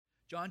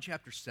John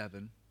chapter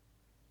 7,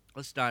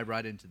 let's dive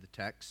right into the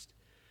text.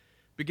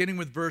 Beginning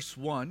with verse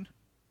 1,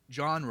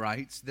 John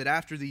writes that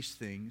after these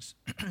things,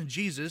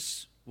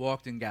 Jesus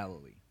walked in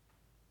Galilee.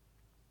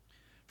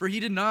 For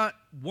he did not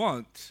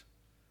want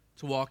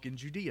to walk in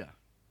Judea,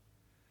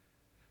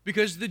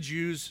 because the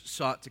Jews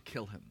sought to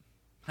kill him.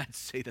 I'd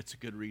say that's a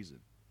good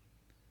reason.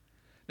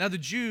 Now the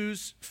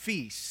Jews'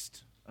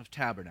 feast of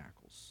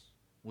tabernacles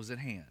was at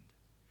hand.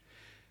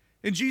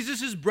 And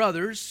Jesus'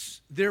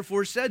 brothers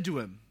therefore said to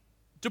him,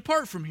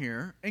 "Depart from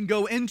here and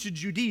go into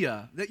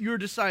Judea, that your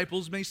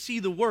disciples may see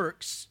the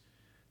works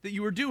that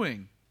you are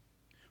doing.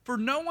 For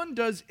no one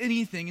does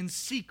anything in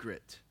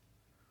secret,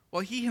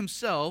 while he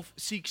himself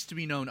seeks to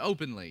be known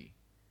openly.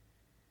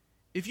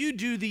 If you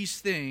do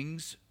these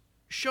things,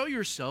 show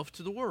yourself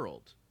to the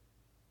world."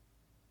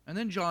 And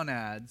then John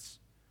adds,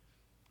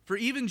 "For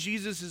even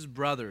Jesus'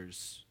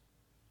 brothers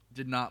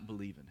did not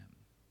believe in him."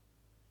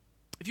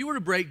 If you were to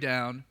break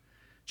down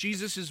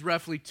Jesus'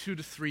 roughly 2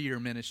 to 3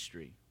 year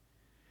ministry,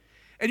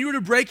 and you were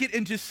to break it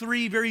into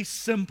three very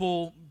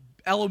simple,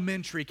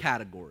 elementary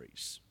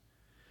categories,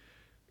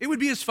 it would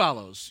be as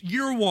follows.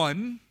 Year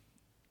one,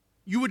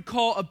 you would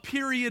call a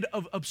period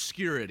of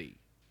obscurity.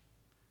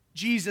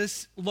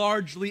 Jesus,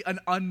 largely an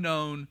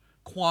unknown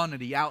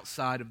quantity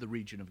outside of the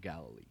region of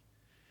Galilee.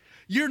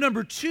 Year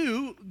number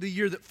two, the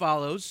year that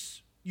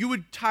follows, you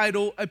would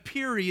title a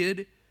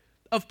period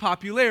of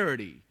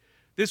popularity.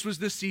 This was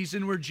the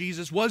season where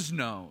Jesus was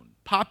known,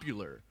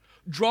 popular,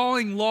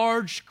 drawing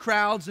large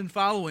crowds and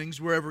followings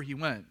wherever he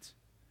went.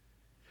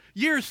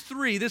 Year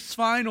three, this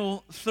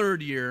final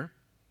third year,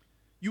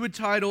 you would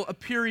title a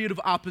period of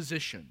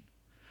opposition.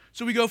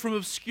 So we go from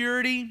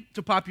obscurity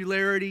to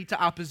popularity to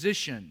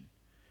opposition.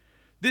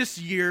 This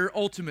year,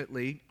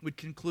 ultimately, would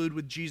conclude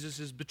with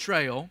Jesus'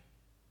 betrayal,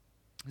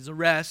 his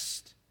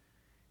arrest,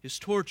 his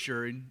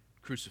torture, and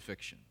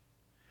crucifixion.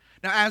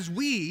 Now, as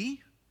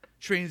we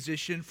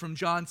transition from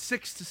John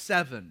 6 to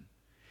 7,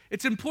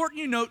 it's important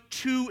you note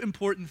two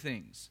important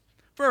things.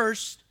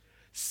 First,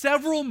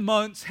 several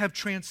months have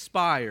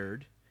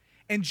transpired,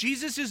 and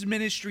Jesus'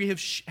 ministry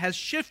has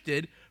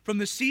shifted from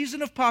the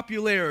season of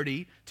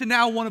popularity to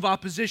now one of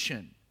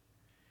opposition.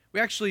 We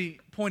actually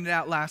pointed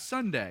out last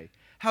Sunday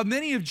how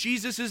many of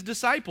Jesus'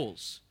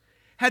 disciples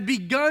had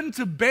begun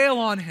to bail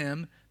on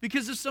him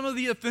because of some of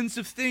the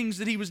offensive things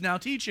that he was now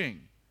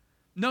teaching.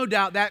 No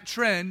doubt that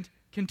trend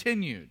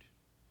continued.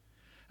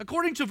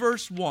 According to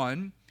verse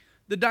 1,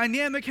 the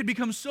dynamic had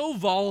become so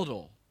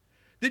volatile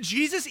that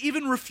Jesus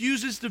even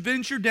refuses to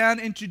venture down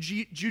into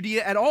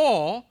Judea at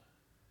all,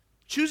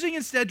 choosing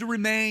instead to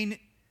remain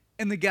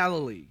in the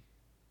Galilee.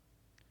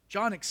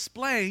 John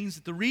explains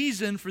that the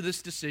reason for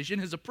this decision,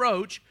 his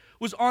approach,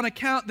 was on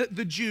account that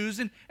the Jews,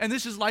 and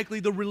this is likely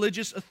the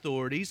religious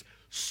authorities,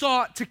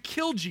 sought to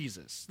kill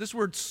Jesus. This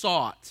word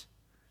sought,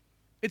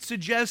 it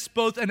suggests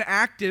both an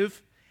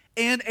active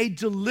and a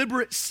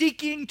deliberate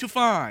seeking to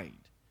find.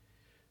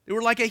 They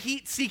were like a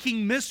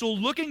heat-seeking missile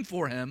looking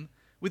for him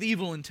with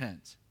evil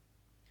intent.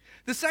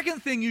 The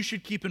second thing you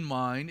should keep in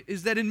mind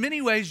is that in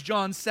many ways,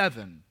 John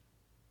 7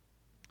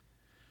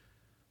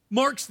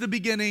 marks the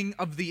beginning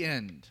of the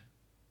end.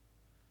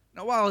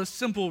 Now, while a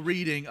simple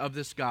reading of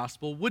this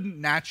gospel wouldn't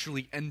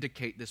naturally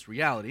indicate this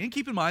reality, and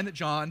keep in mind that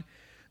John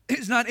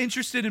is not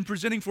interested in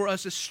presenting for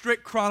us a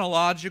strict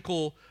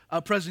chronological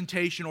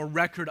presentation or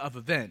record of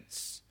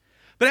events.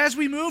 But as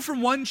we move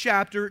from one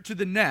chapter to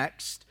the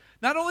next,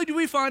 not only do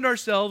we find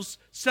ourselves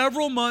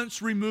several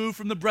months removed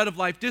from the Bread of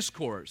Life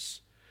discourse,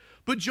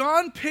 but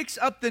John picks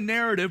up the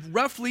narrative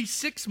roughly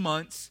 6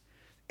 months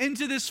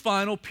into this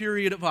final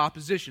period of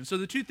opposition. So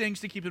the two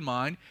things to keep in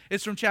mind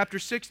is from chapter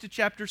 6 to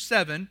chapter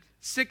 7,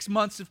 6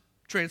 months have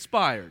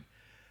transpired.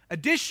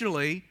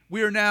 Additionally,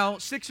 we are now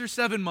 6 or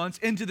 7 months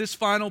into this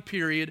final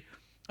period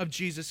of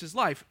Jesus'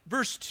 life.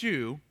 Verse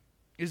 2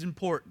 is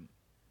important.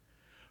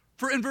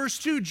 For in verse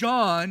 2,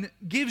 John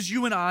gives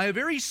you and I a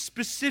very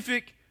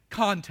specific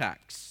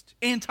context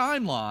and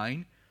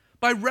timeline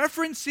by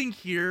referencing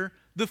here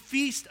the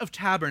Feast of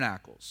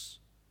Tabernacles.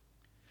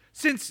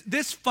 Since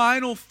this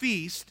final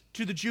feast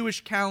to the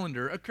Jewish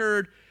calendar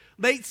occurred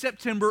late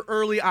September,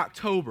 early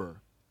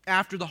October,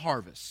 after the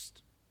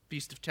harvest,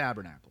 Feast of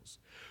Tabernacles,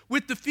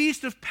 with the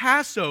Feast of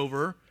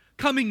Passover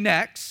coming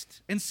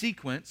next in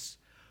sequence,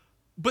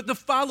 but the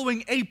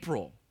following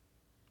April,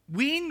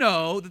 we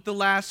know that the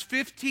last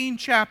 15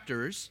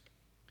 chapters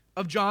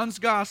of John's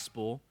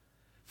Gospel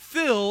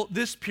fill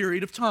this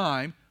period of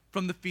time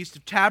from the Feast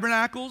of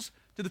Tabernacles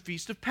to the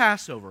Feast of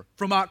Passover,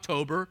 from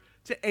October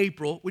to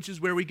April, which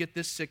is where we get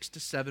this 6 to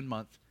 7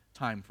 month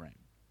time frame.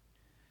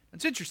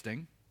 It's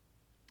interesting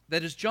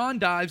that as John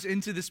dives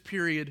into this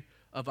period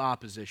of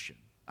opposition,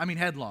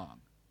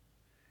 headlong,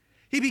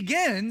 he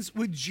begins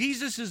with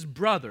Jesus'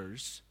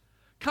 brothers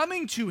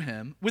coming to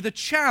him with a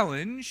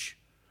challenge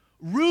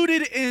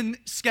rooted in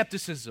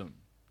skepticism.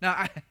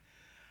 Now,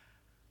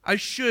 I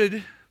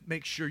should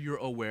make sure you're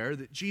aware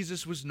that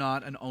Jesus was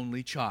not an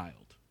only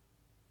child.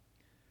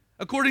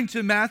 According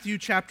to Matthew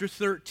chapter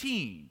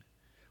 13,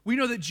 we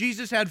know that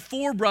Jesus had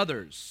 4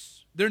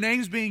 brothers, their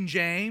names being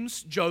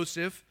James,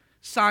 Joseph,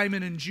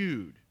 Simon and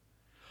Jude,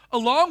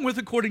 along with,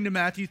 according to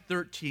Matthew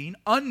 13,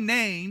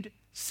 unnamed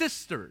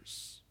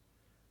sisters,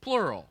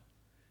 plural.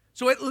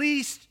 So at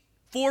least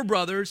 4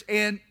 brothers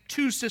and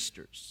 2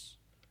 sisters.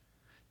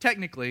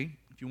 Technically,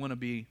 if you want to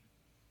be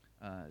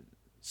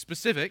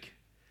specific,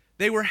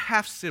 they were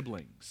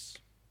half-siblings.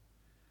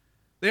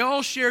 They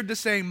all shared the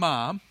same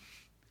mom,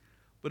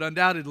 but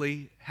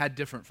undoubtedly had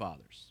different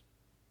fathers.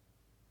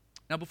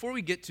 Now, before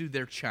we get to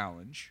their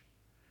challenge,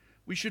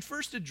 we should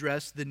first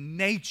address the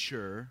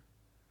nature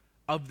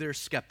of their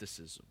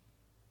skepticism.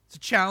 It's a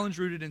challenge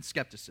rooted in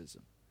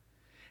skepticism.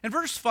 In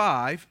verse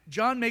 5,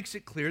 John makes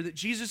it clear that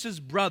Jesus'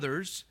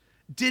 brothers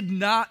did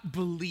not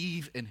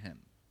believe in him.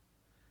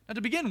 Now,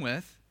 to begin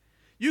with,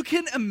 you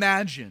can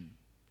imagine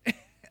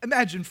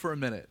for a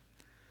minute,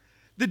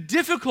 the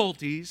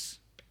difficulties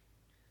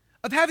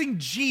of having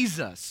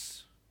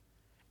Jesus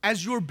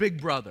as your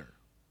big brother.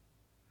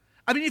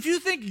 I mean, if you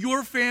think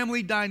your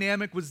family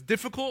dynamic was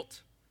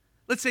difficult,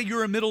 let's say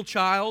you're a middle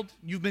child,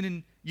 you've been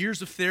in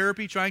years of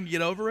therapy trying to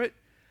get over it,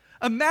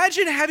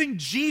 imagine having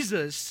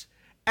Jesus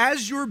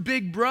as your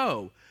big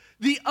bro.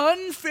 The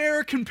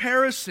unfair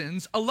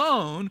comparisons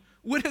alone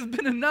would have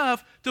been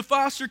enough to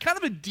foster kind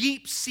of a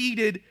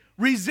deep-seated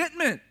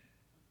resentment.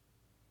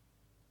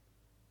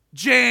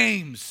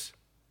 James,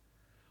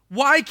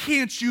 why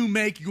can't you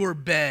make your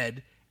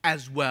bed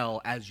as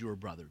well as your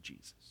brother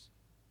Jesus?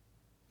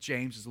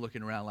 James is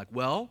looking around like,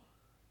 well,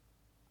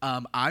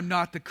 I'm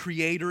not the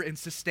creator and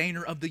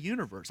sustainer of the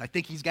universe. I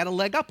think he's got a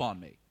leg up on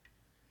me.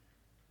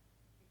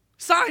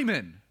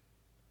 Simon,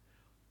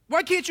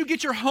 why can't you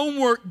get your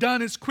homework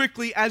done as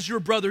quickly as your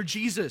brother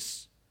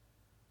Jesus?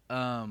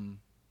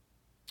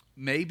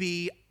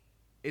 Maybe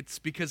it's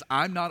because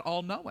I'm not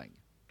all-knowing.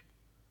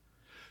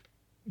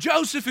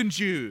 Joseph and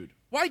Jude,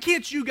 why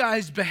can't you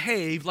guys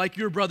behave like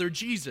your brother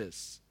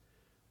Jesus?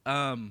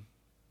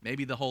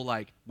 Maybe the whole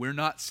we're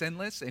not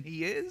sinless and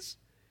he is.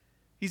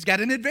 He's got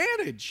an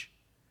advantage.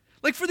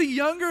 Like for the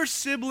younger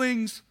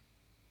siblings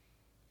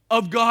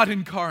of God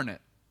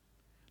incarnate,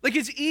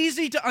 it's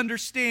easy to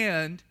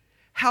understand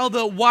how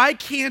the why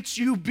can't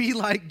you be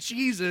like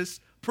Jesus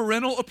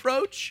parental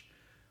approach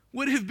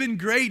would have been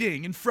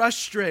grating and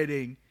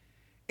frustrating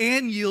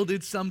and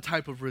yielded some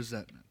type of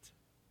resentment.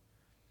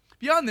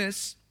 Beyond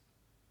this,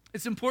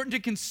 it's important to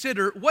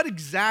consider what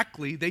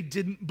exactly they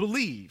didn't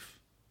believe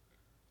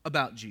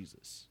about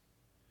Jesus.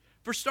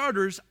 For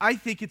starters, I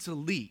think it's a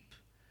leap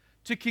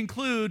to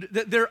conclude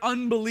that their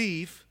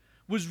unbelief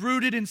was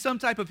rooted in some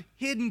type of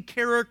hidden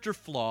character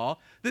flaw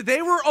that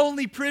they were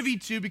only privy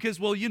to because,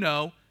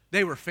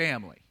 they were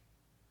family.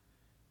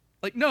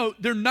 No,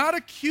 they're not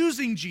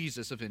accusing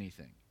Jesus of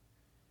anything.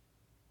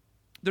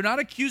 They're not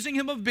accusing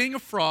him of being a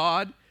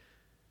fraud.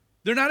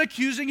 They're not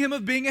accusing him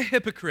of being a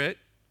hypocrite.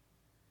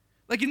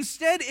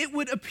 Instead, it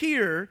would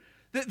appear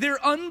that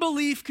their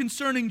unbelief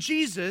concerning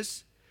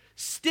Jesus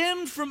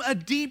stemmed from a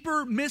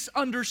deeper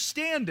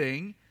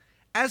misunderstanding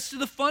as to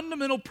the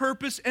fundamental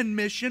purpose and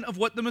mission of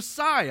what the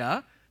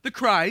Messiah, the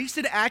Christ,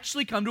 had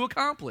actually come to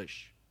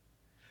accomplish.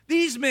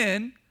 These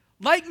men,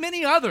 like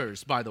many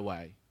others, by the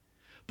way,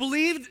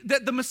 believed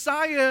that the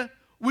Messiah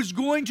was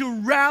going to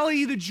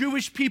rally the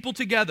Jewish people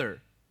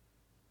together,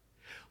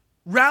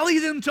 rally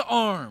them to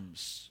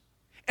arms,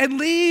 and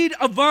lead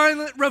a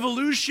violent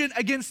revolution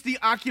against the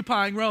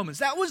occupying Romans.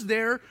 That was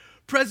their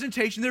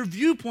presentation, their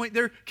viewpoint,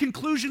 their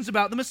conclusions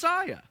about the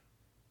Messiah.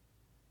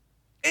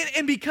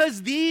 And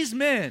because these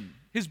men,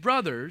 his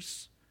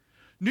brothers,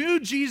 knew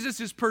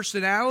Jesus'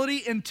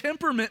 personality and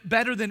temperament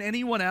better than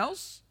anyone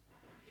else,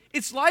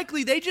 it's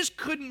likely they just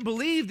couldn't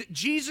believe that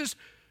Jesus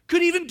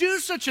could even do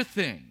such a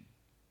thing.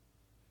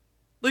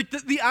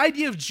 The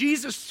idea of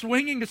Jesus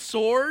swinging a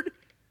sword,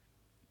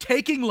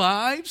 taking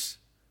lives,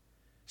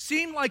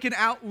 seemed like an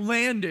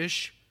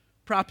outlandish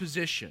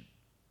proposition.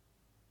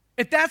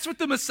 If that's what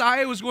the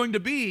Messiah was going to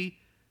be,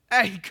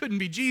 he couldn't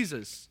be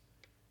Jesus.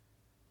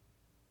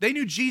 They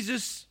knew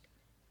Jesus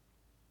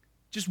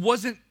just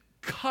wasn't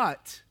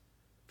cut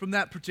from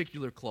that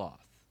particular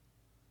cloth.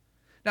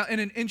 Now, in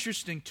an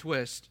interesting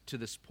twist to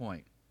this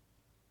point,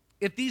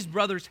 if these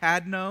brothers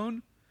had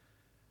known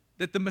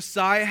that the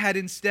Messiah had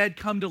instead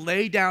come to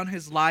lay down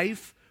his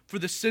life for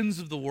the sins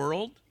of the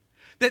world,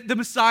 that the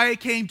Messiah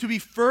came to be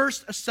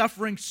first a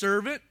suffering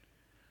servant,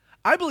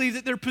 I believe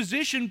that their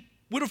position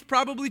would have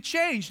probably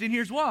changed, and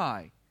here's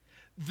why.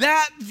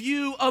 That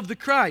view of the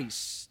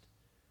Christ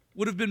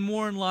would have been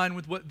more in line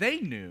with what they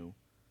knew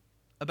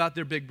about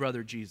their big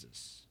brother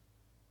Jesus.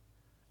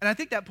 And I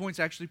think that point's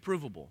actually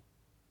provable.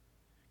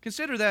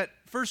 Consider that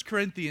 1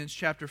 Corinthians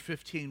chapter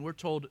 15, we're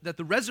told that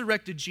the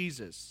resurrected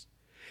Jesus,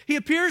 he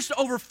appears to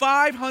over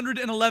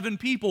 511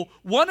 people,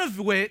 one of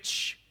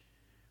which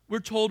we're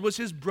told was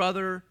his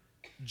brother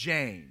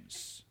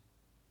James.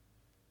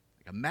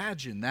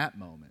 Imagine that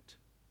moment,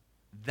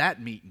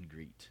 that meet and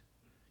greet.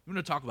 You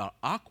want to talk about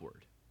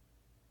awkward.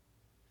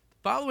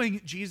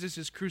 Following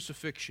Jesus'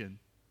 crucifixion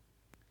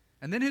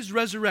and then his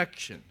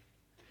resurrection,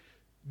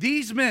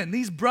 these men,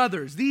 these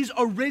brothers, these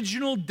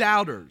original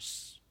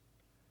doubters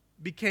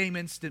became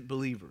instant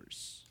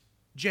believers.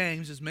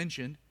 James, as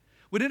mentioned,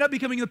 would end up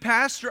becoming the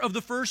pastor of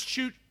the first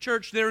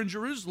church there in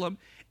Jerusalem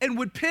and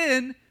would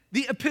pen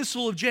the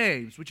Epistle of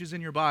James, which is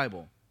in your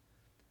Bible.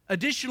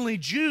 Additionally,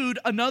 Jude,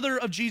 another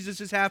of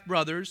Jesus'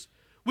 half-brothers,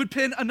 would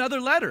pen another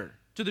letter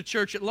to the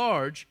church at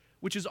large,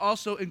 which is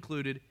also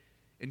included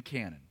in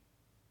canon.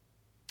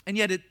 And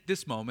yet at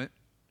this moment,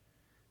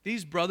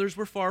 these brothers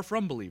were far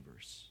from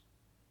believers.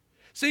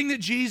 Seeing that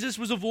Jesus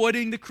was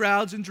avoiding the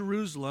crowds in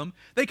Jerusalem,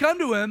 they come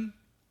to him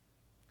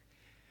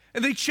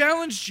and they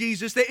challenge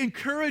Jesus. They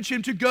encourage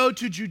him to go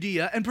to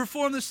Judea and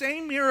perform the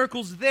same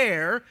miracles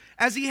there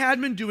as he had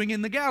been doing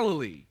in the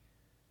Galilee.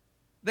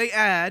 They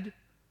add,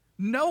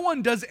 no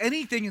one does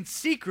anything in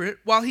secret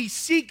while he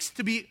seeks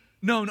to be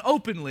known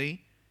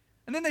openly.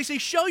 And then they say,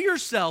 show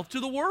yourself to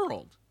the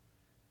world.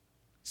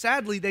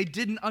 Sadly, they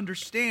didn't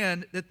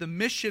understand that the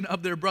mission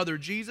of their brother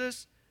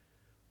Jesus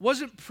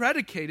wasn't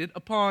predicated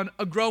upon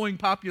a growing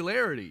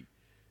popularity.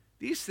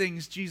 These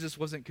things Jesus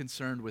wasn't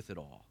concerned with at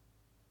all.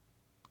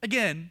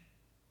 Again,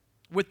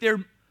 with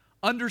their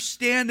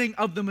understanding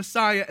of the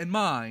Messiah in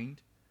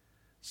mind,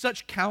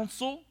 such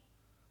counsel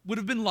would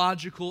have been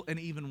logical and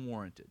even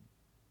warranted.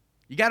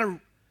 You got to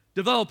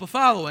develop a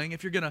following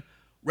if you're going to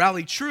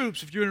rally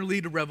troops, if you're going to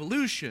lead a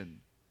revolution.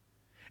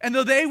 And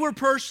though they were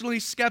personally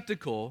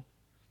skeptical,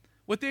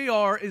 what they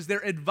are is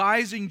they're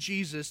advising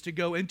Jesus to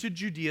go into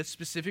Judea,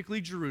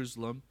 specifically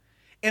Jerusalem,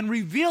 and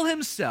reveal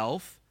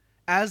himself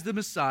as the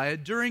Messiah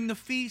during the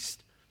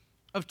Feast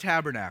of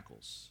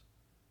Tabernacles.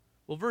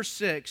 Well, verse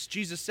 6,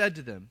 Jesus said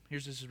to them,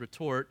 here's his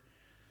retort,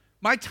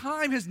 my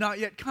time has not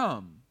yet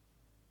come,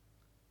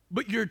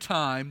 but your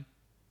time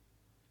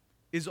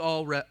is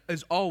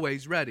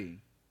always ready.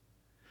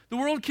 The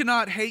world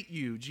cannot hate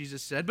you,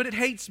 Jesus said, but it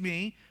hates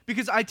me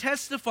because I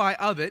testify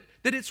of it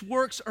that its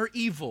works are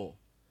evil.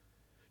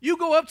 You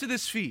go up to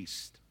this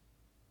feast.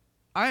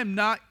 I am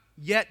not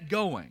yet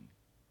going,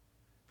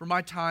 for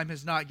my time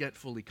has not yet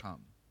fully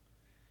come.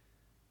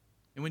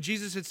 And when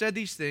Jesus had said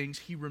these things,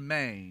 he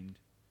remained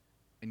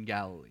in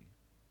Galilee.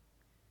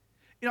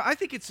 You know, I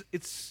think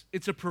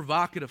it's a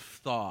provocative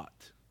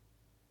thought.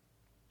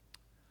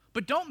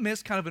 But don't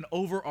miss kind of an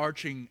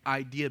overarching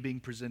idea being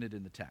presented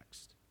in the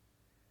text.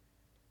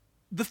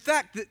 The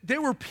fact that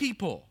there were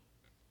people,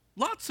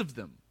 lots of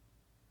them,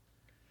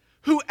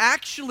 who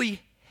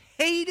actually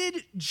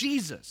hated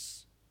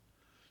Jesus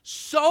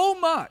so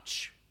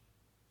much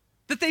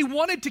that they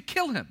wanted to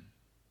kill him.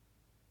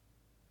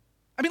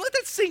 I mean, let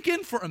that sink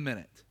in for a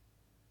minute.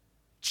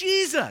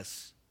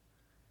 Jesus.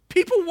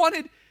 People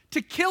wanted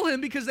to kill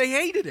him because they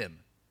hated him.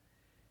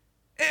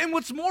 And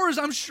what's more is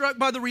I'm struck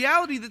by the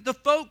reality that the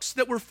folks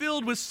that were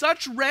filled with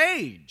such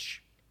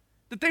rage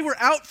that they were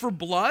out for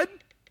blood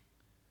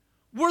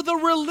were the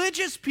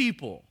religious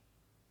people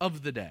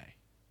of the day.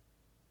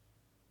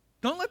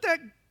 Don't let that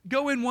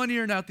go in one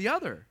ear and out the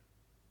other.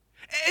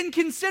 And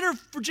consider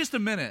for just a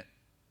minute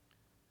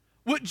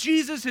what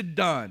Jesus had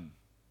done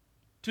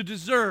to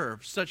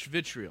deserve such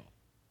vitriol.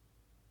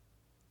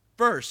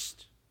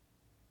 First,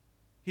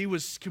 he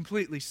was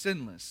completely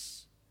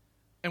sinless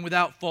and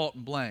without fault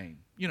and blame.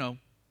 You know,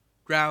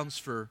 grounds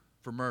for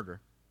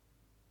murder.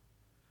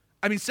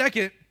 I mean,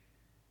 second,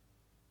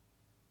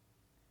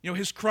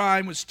 his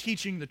crime was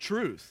teaching the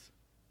truth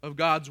of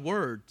God's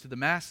word to the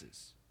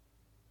masses.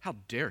 How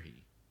dare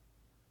he?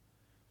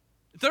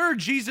 Third,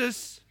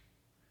 Jesus,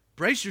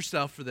 brace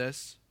yourself for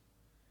this,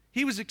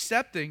 he was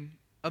accepting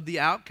of the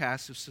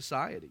outcasts of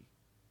society.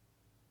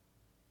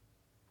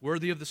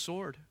 Worthy of the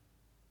sword.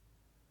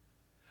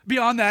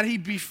 Beyond that, he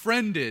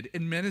befriended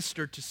and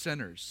ministered to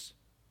sinners.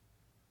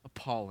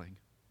 Appalling.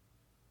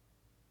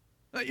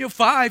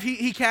 5,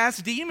 he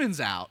cast demons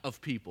out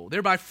of people,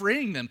 thereby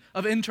freeing them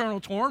of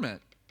internal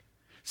torment.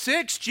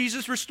 6,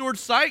 Jesus restored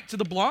sight to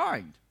the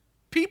blind.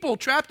 People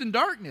trapped in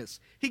darkness,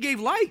 he gave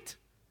light.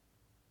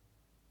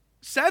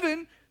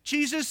 7,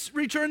 Jesus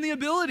returned the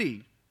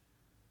ability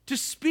to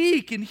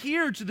speak and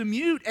hear to the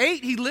mute.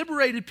 8, he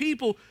liberated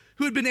people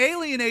who had been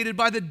alienated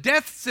by the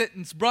death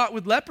sentence brought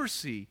with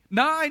leprosy.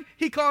 9,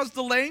 he caused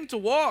the lame to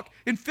walk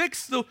and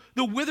fixed the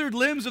withered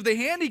limbs of the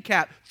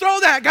handicapped.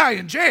 Throw that guy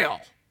in jail.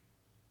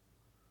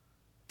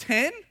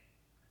 10,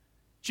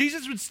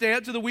 Jesus would stay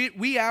up to the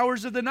wee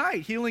hours of the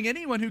night, healing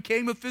anyone who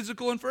came with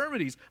physical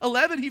infirmities.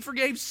 11, he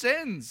forgave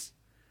sins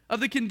of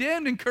the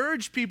condemned,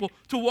 encouraged people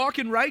to walk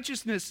in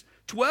righteousness.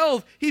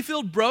 12, he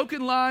filled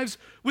broken lives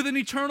with an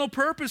eternal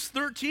purpose.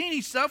 13,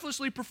 he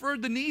selflessly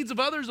preferred the needs of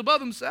others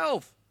above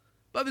himself,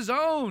 above his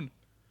own.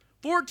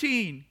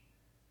 14,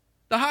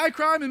 the high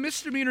crime and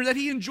misdemeanor that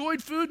he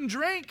enjoyed food and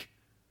drink.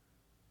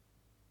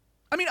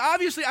 I mean,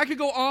 obviously, I could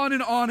go on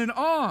and on and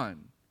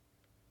on,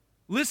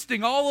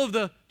 listing all of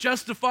the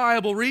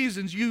justifiable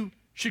reasons you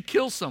should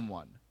kill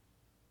someone.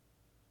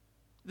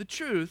 The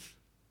truth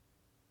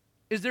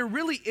is there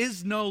really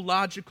is no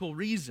logical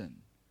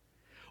reason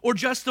or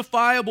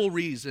justifiable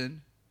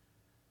reason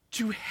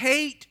to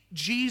hate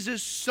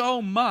Jesus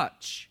so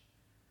much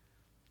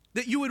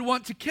that you would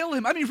want to kill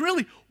him. I mean,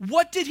 really,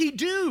 what did he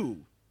do?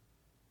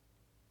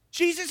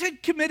 Jesus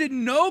had committed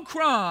no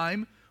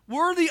crime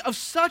worthy of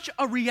such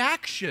a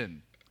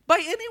reaction by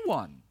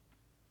anyone.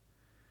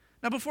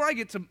 Now, before I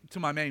get to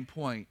my main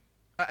point,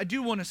 I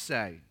do want to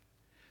say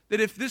that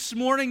if this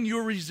morning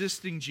you're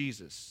resisting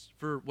Jesus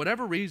for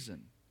whatever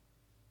reason,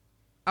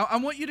 I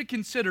want you to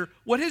consider,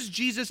 what has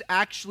Jesus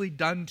actually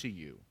done to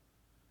you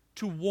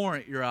to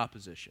warrant your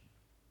opposition?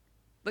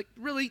 Like,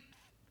 really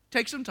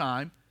take some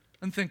time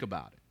and think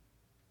about it.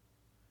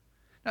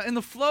 Now, in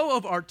the flow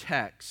of our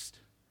text,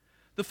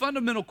 the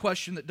fundamental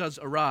question that does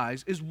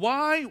arise is,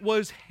 why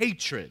was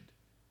hatred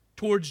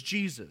towards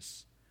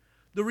Jesus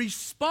the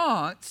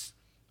response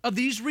of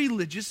these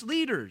religious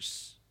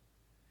leaders?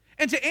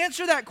 And to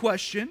answer that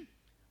question,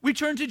 we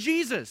turn to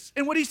Jesus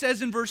and what he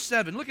says in verse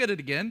 7. Look at it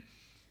again.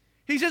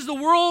 He says, the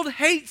world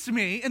hates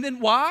me. And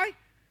then why?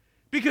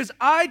 Because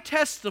I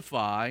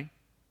testify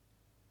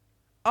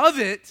of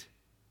it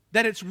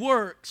that its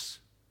works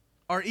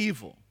are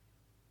evil.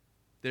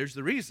 There's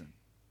the reason.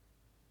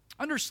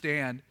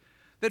 Understand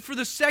that for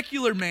the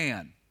secular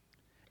man,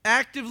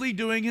 actively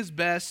doing his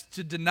best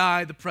to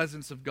deny the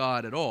presence of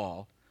God at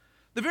all,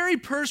 the very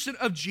person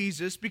of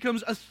Jesus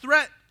becomes a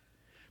threat,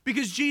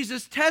 because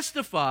Jesus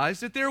testifies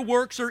that their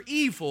works are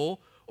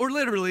evil, or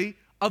literally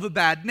of a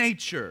bad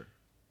nature.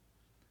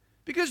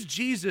 Because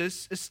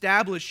Jesus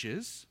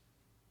establishes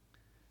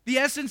the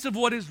essence of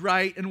what is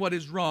right and what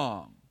is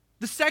wrong,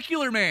 the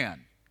secular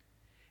man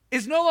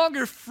is no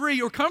longer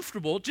free or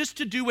comfortable just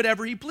to do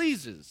whatever he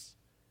pleases.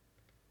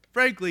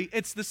 Frankly,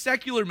 it's the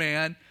secular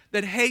man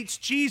that hates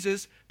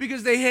Jesus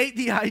because they hate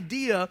the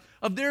idea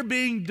of there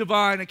being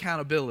divine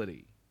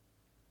accountability.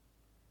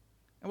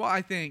 And while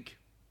I think,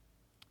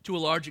 to a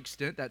large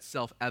extent, that's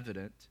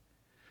self-evident,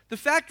 the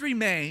fact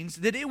remains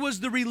that it was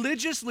the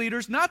religious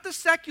leaders, not the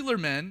secular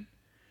men,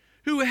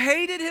 who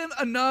hated him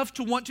enough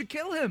to want to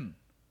kill him.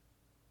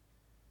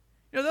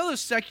 You know, though the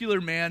secular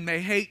man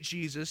may hate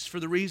Jesus for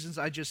the reasons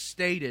I just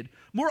stated,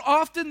 more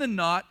often than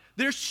not,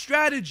 their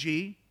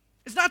strategy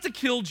is not to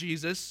kill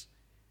Jesus,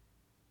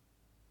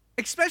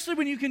 especially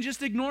when you can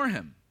just ignore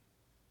him.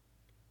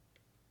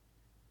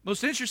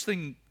 Most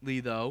interestingly,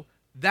 though,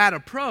 that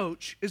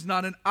approach is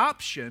not an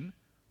option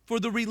for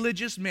the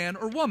religious man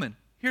or woman.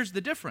 Here's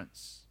the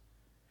difference.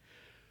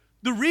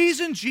 The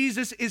reason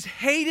Jesus is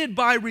hated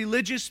by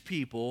religious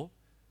people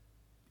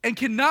and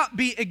cannot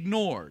be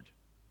ignored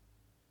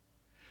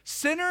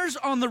centers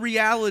on the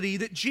reality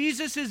that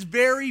Jesus'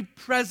 very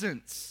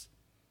presence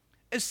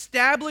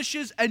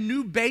establishes a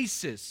new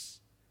basis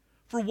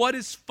for what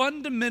is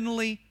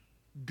fundamentally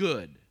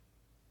good.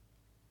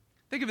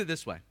 Think of it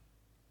this way.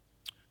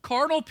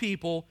 Carnal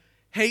people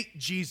hate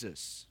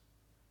Jesus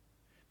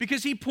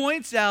because he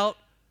points out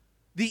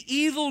the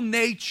evil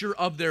nature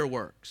of their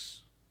works.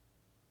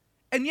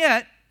 And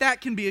yet,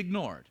 that can be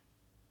ignored.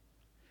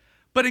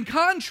 But in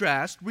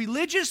contrast,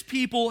 religious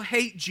people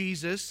hate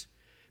Jesus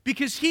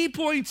because he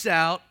points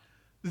out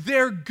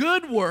their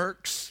good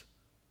works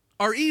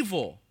are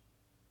evil.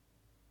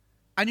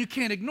 And you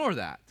can't ignore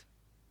that.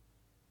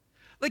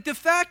 Like, the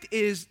fact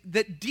is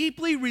that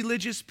deeply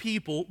religious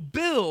people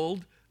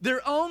build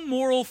their own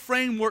moral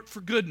framework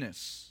for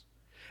goodness,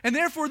 and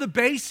therefore the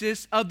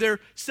basis of their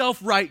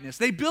self-rightness.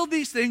 They build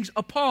these things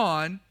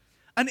upon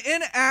an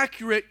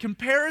inaccurate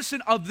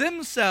comparison of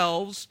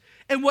themselves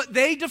and what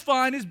they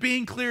define as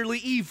being clearly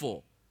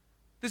evil.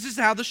 This is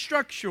how the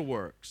structure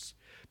works.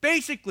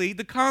 Basically,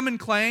 the common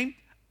claim,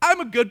 I'm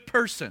a good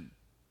person.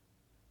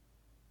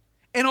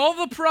 And all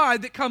the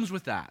pride that comes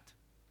with that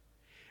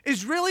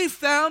is really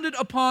founded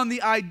upon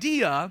the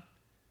idea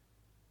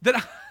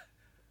that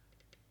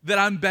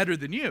I'm better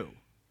than you.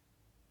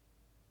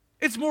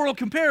 It's moral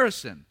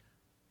comparison.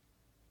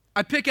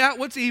 I pick out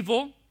what's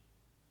evil,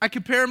 I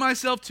compare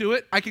myself to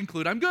it, I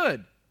conclude I'm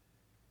good.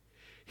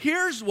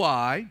 Here's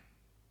why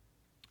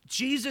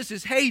Jesus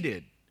is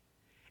hated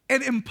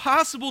and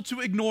impossible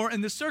to ignore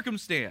in this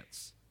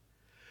circumstance.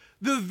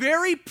 The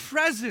very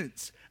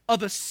presence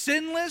of a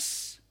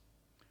sinless,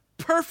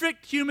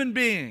 perfect human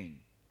being,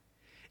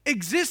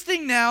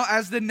 existing now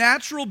as the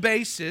natural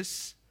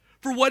basis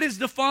for what is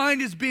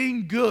defined as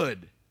being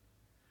good,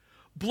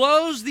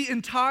 blows the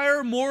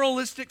entire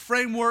moralistic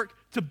framework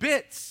to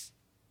bits.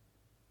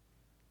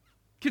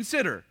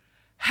 Consider,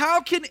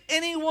 how can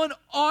anyone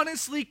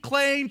honestly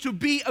claim to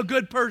be a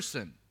good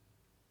person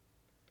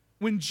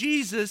when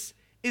Jesus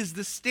is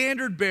the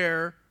standard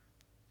bearer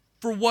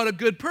for what a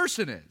good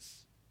person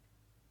is?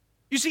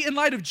 You see, in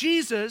light of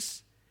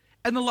Jesus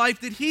and the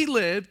life that he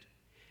lived,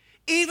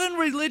 even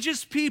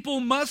religious people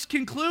must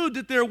conclude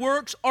that their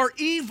works are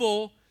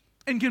evil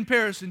in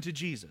comparison to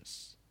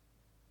Jesus.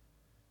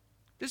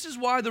 This is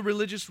why the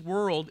religious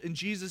world in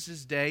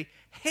Jesus' day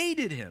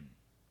hated him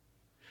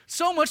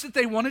so much that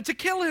they wanted to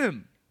kill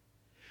him.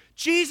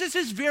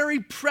 Jesus'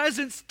 very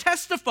presence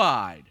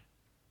testified,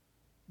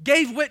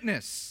 gave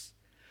witness,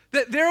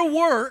 that their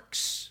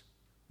works,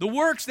 the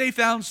works they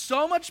found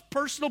so much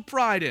personal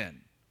pride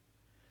in,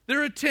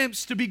 their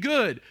attempts to be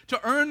good, to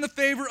earn the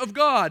favor of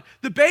God,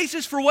 the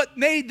basis for what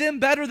made them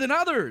better than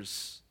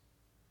others.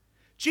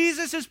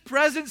 Jesus'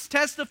 presence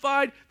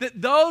testified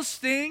that those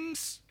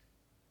things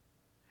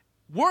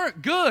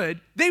weren't good,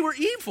 they were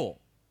evil.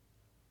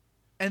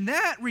 And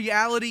that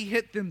reality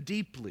hit them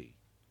deeply.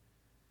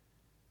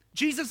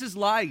 Jesus'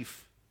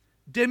 life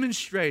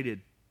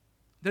demonstrated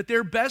that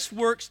their best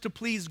works to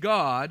please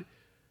God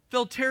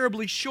fell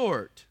terribly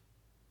short.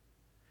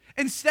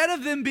 Instead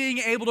of them being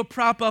able to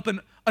prop up an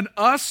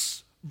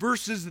us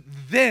versus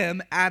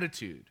them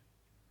attitude,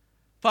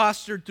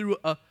 fostered through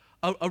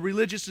a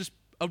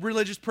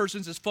religious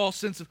person's false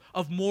sense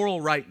of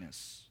moral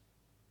rightness.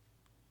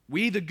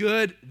 We the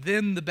good,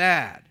 them the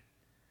bad.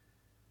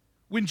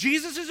 When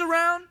Jesus is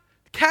around,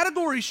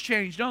 categories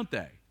change, don't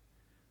they?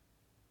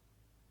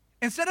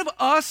 Instead of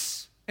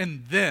us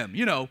and them,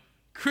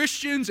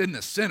 Christians and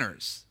the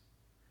sinners.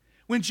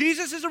 When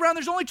Jesus is around,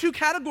 there's only two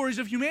categories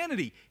of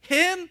humanity,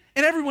 him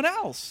and everyone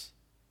else.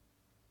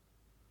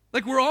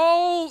 Like we're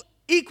all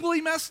equally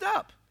messed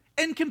up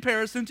in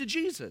comparison to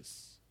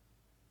Jesus.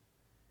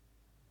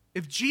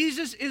 If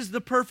Jesus is the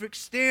perfect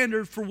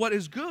standard for what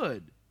is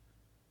good,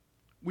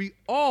 we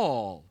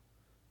all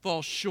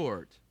fall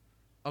short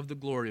of the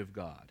glory of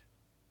God.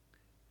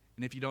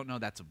 And if you don't know,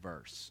 that's a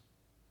verse.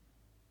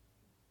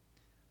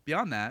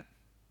 Beyond that,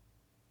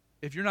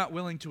 if you're not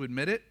willing to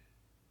admit it,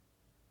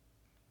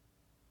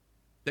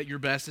 that your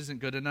best isn't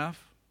good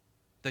enough,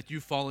 that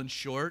you've fallen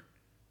short,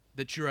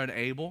 that you're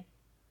unable,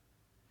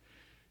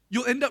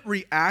 you'll end up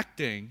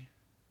reacting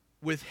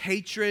with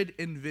hatred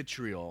and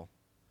vitriol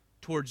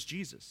towards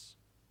Jesus.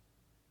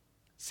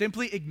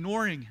 Simply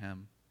ignoring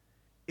him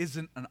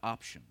isn't an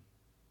option.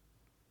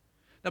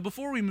 Now,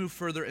 before we move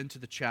further into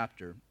the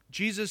chapter,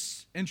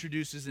 Jesus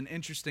introduces an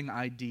interesting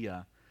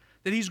idea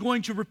that he's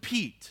going to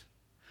repeat,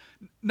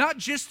 not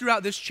just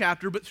throughout this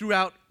chapter, but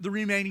throughout the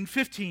remaining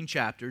 15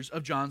 chapters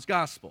of John's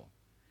Gospel.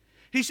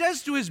 He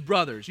says to his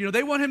brothers,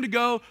 they want him to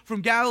go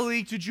from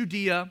Galilee to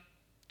Judea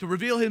to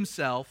reveal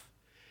himself.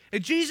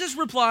 And Jesus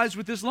replies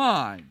with this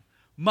line,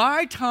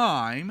 "My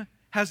time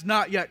has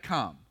not yet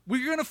come."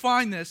 We're going to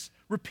find this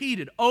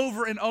repeated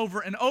over and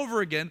over and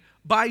over again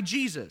by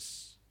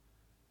Jesus.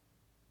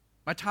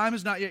 My time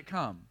has not yet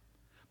come.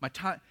 My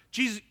time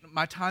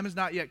has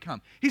not yet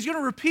come. He's going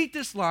to repeat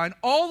this line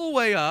all the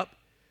way up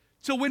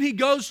till when he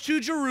goes to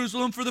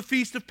Jerusalem for the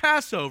feast of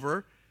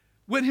Passover,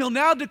 when he'll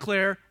now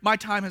declare, "My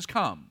time has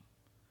come."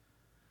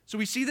 So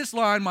we see this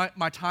line,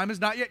 my time has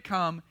not yet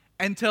come,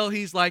 until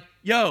he's like,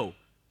 yo,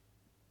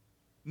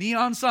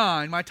 neon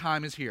sign, my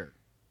time is here.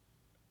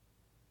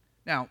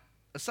 Now,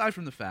 aside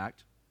from the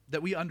fact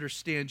that we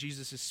understand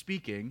Jesus is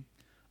speaking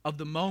of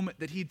the moment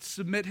that he'd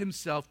submit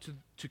himself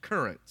to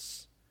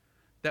currents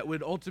that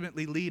would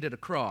ultimately lead at a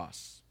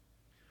cross,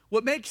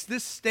 what makes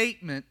this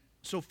statement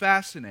so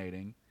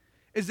fascinating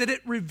is that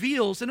it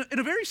reveals, in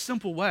a very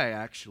simple way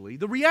actually,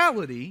 the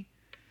reality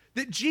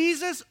that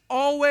Jesus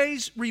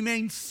always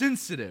remained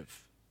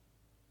sensitive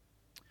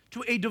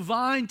to a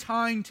divine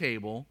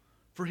timetable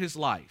for his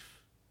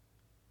life.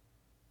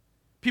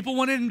 People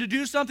wanted him to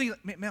do something,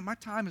 man, my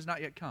time has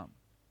not yet come.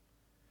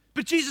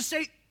 But Jesus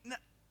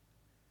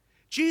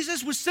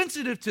was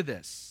sensitive to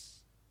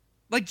this.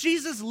 Like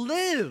Jesus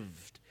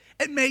lived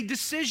and made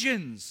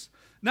decisions,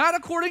 not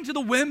according to the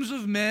whims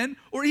of men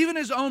or even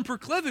his own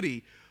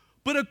proclivity,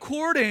 but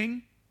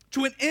according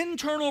to an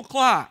internal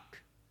clock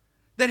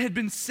that had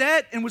been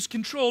set and was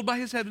controlled by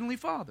his heavenly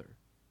Father.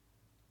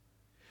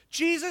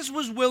 Jesus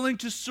was willing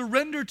to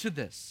surrender to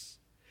this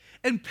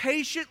and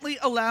patiently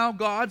allow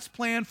God's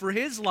plan for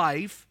his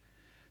life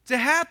to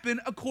happen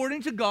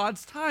according to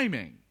God's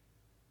timing.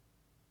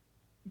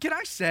 Can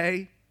I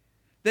say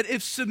that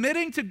if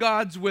submitting to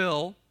God's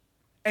will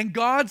and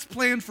God's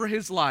plan for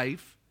his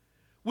life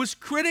was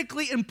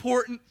critically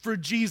important for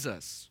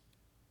Jesus,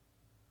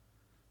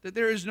 that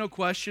there is no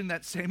question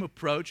that same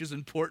approach is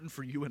important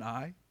for you and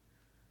I?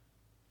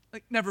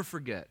 Never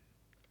forget.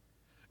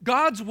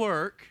 God's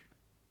work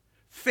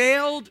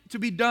failed to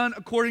be done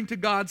according to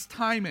God's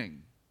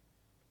timing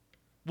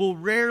will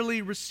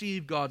rarely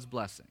receive God's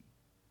blessing.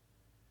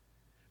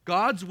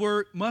 God's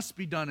work must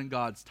be done in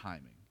God's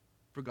timing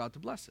for God to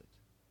bless it.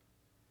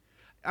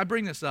 I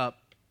bring this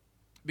up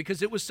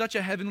because it was such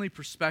a heavenly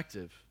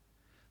perspective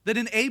that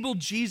enabled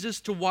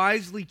Jesus to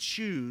wisely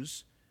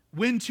choose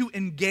when to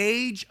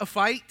engage a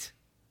fight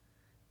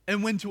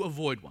and when to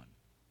avoid one.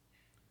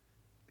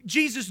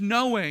 Jesus,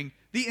 knowing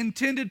the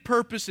intended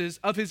purposes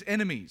of his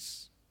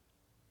enemies,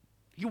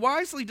 he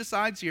wisely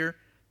decides here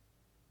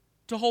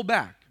to hold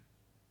back.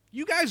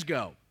 You guys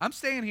go. I'm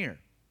staying here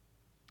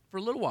for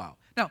a little while.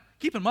 Now,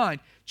 keep in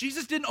mind,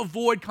 Jesus didn't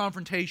avoid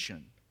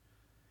confrontation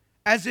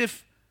as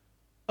if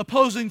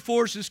opposing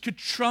forces could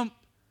trump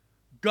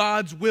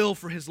God's will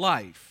for his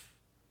life.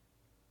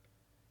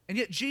 And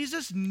yet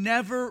Jesus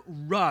never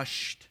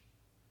rushed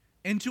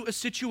into a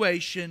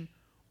situation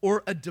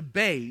or a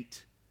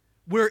debate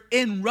where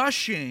in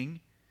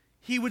rushing,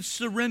 he would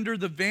surrender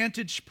the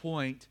vantage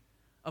point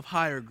of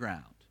higher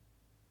ground.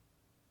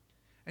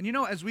 And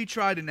as we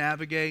try to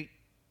navigate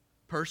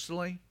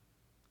personally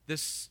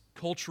this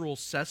cultural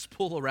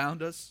cesspool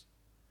around us,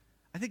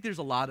 I think there's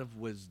a lot of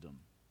wisdom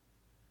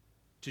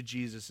to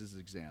Jesus'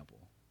 example.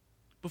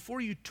 Before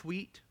you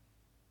tweet,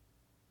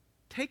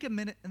 take a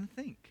minute and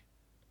think.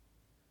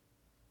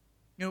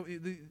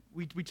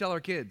 We tell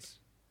our kids,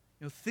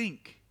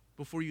 think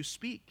before you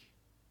speak.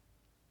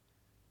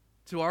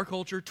 to our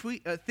culture,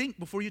 think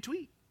before you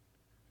tweet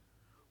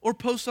or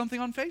post something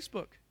on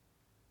Facebook.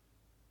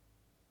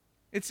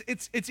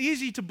 It's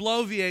easy to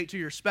bloviate to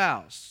your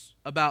spouse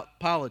about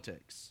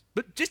politics,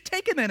 but just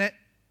take a minute.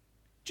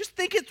 Just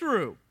think it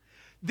through.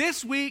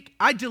 This week,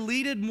 I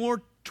deleted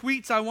more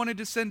tweets I wanted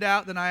to send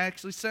out than I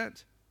actually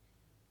sent.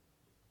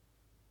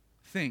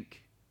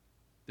 Think.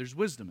 There's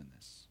wisdom in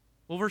this.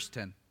 Well, verse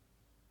 10.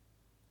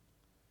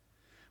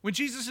 When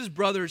Jesus'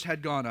 brothers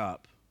had gone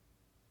up,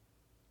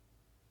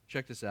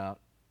 check this out,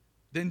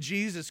 then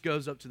Jesus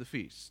goes up to the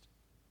feast.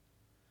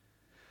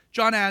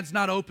 John adds,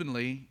 not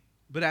openly,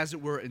 but as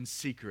it were in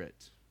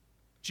secret.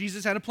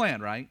 Jesus had a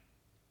plan, right?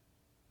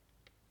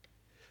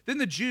 Then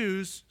the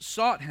Jews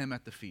sought him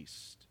at the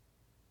feast,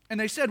 and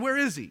they said, where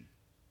is he?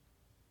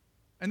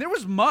 And there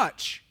was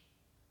much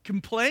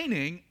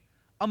complaining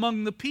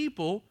among the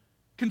people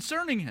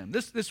concerning him.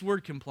 This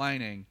word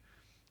complaining,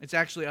 it's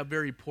actually a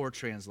very poor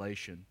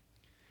translation.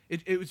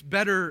 It was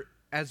better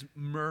as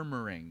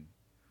murmuring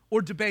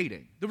or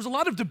debating. There was a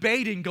lot of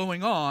debating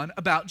going on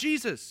about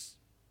Jesus.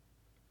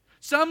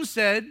 Some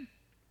said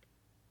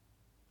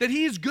that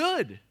he is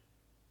good.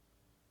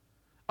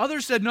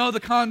 Others said, no,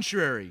 the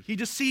contrary. He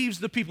deceives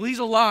the people. He's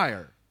a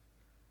liar.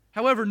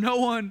 However, no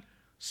one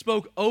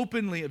spoke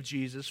openly of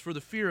Jesus for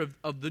the fear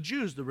of the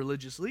Jews, the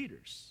religious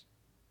leaders.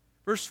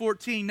 Verse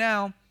 14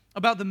 now,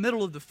 about the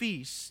middle of the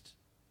feast,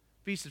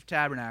 Feast of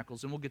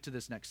Tabernacles, and we'll get to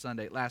this next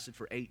Sunday. It lasted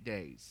for 8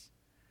 days.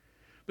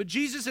 But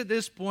Jesus at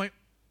this point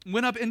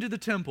went up into the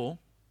temple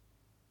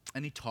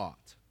and he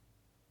taught.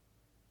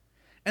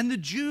 And the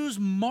Jews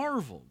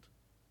marveled,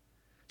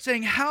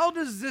 saying, how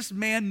does this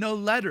man know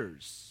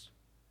letters,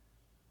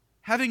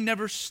 having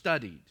never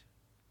studied?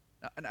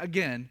 And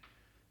again,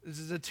 this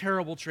is a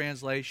terrible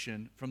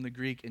translation from the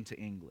Greek into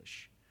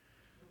English.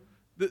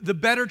 The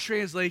better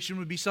translation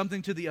would be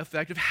something to the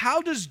effect of,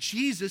 how does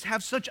Jesus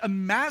have such a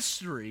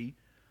mastery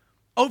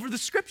over the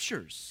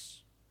Scriptures?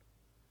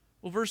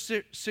 Well, verse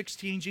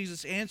 16,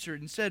 Jesus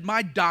answered and said,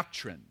 my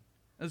doctrine,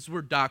 this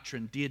word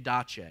doctrine,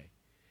 diadache,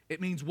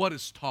 it means what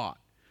is taught.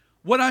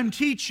 What I'm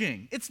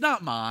teaching, it's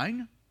not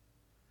mine,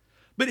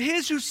 but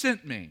his who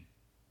sent me.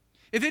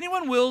 If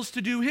anyone wills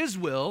to do his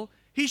will,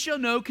 he shall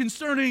know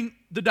concerning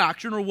the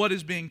doctrine or what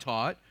is being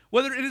taught,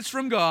 whether it is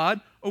from God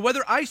or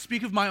whether I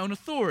speak of my own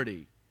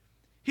authority.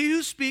 He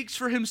who speaks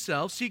for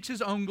himself seeks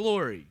his own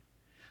glory,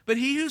 but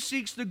he who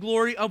seeks the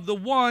glory of the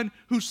one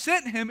who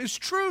sent him is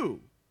true,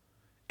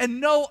 and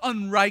no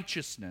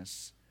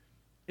unrighteousness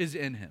is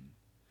in him.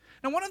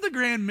 Now, one of the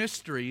grand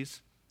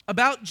mysteries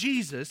about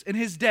Jesus in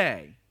his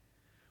day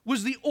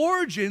was the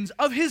origins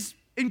of his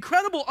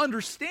incredible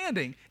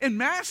understanding and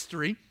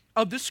mastery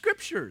of the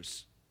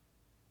Scriptures.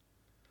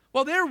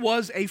 Well, there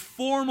was a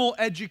formal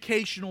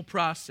educational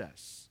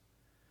process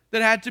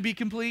that had to be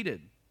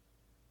completed.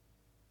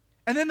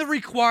 And then the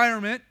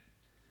requirement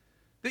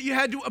that you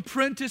had to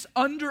apprentice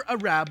under a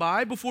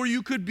rabbi before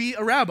you could be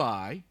a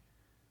rabbi.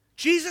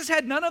 Jesus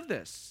had none of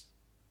this.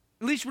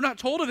 At least we're not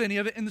told of any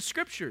of it in the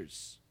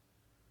Scriptures.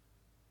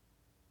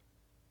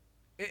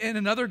 In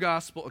another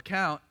gospel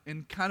account,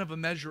 in kind of a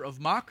measure of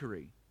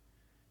mockery,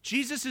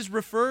 Jesus is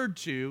referred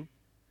to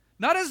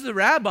not as the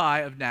rabbi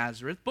of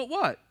Nazareth, but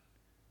what?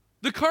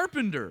 The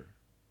carpenter.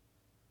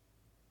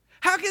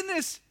 How can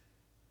this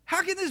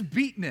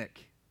beatnik,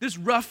 this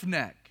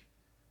roughneck,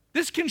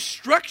 this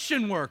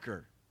construction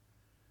worker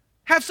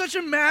have such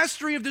a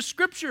mastery of the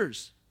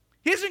Scriptures?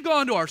 He hasn't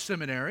gone to our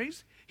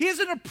seminaries. He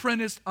isn't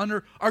apprenticed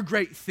under our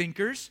great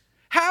thinkers.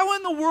 How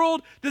in the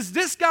world does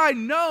this guy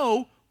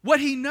know what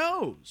he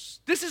knows?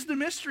 This is the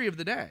mystery of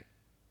the day.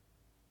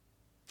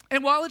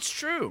 And while it's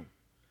true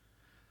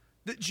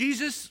that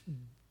Jesus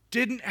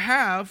didn't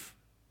have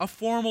a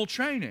formal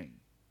training,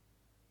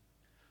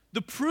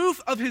 the proof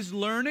of his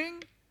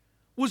learning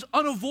was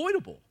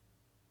unavoidable.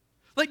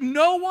 Like,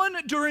 no one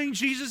during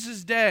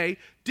Jesus' day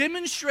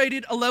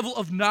demonstrated a level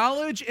of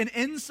knowledge and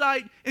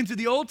insight into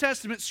the Old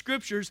Testament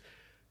Scriptures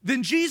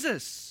than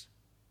Jesus.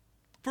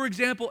 For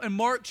example, in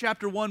Mark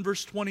chapter 1,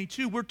 verse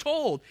 22, we're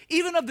told,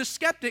 even of the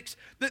skeptics,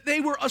 that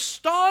they were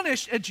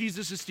astonished at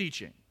Jesus'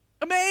 teaching,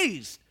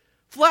 amazed,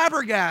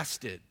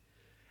 flabbergasted.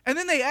 And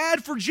then they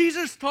add, for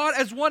Jesus taught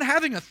as one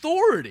having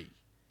authority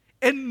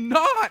and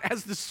not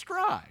as the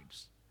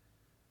scribes.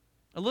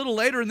 A little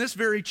later in this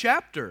very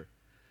chapter,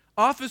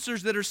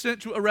 officers that are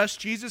sent to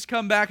arrest Jesus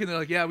come back and they're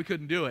like, yeah, we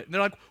couldn't do it. And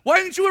they're like, why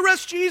didn't you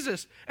arrest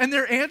Jesus? And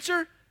their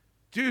answer,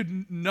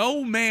 dude,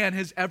 no man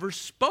has ever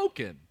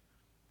spoken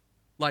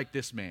like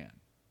this man.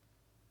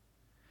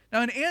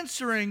 Now, in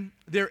answering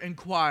their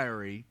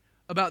inquiry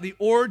about the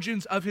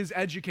origins of his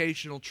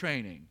educational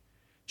training,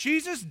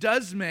 Jesus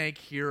does make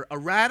here a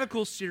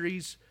radical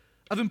series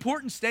of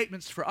important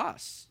statements for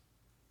us.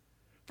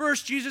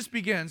 First, Jesus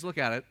begins, look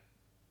at it,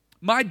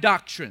 my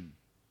doctrine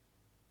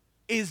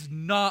is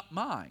not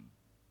mine,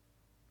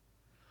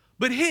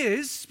 but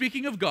his,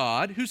 speaking of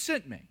God, who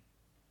sent me.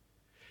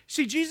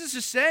 See, Jesus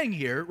is saying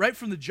here, right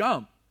from the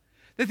jump,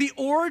 that the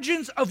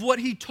origins of what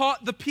he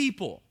taught the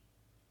people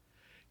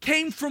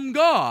came from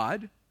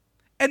God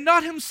and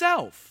not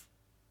himself.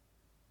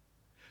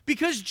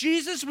 Because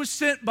Jesus was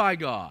sent by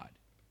God.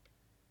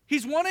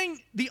 He's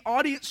wanting the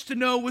audience to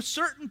know with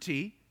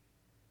certainty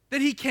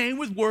that he came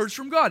with words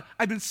from God.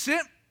 I've been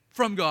sent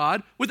from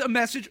God with a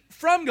message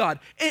from God.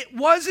 It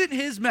wasn't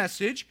his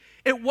message.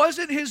 It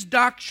wasn't his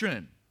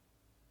doctrine.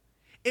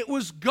 It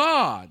was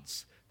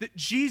God's that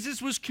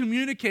Jesus was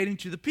communicating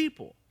to the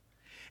people.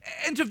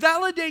 And to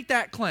validate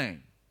that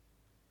claim,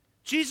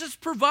 Jesus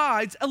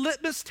provides a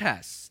litmus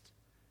test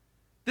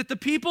that the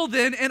people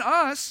then and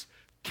us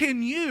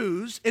can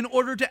use in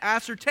order to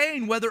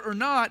ascertain whether or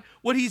not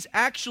what he's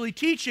actually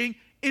teaching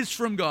is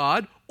from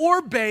God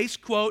or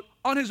based, quote,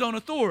 on his own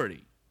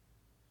authority.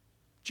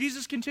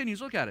 Jesus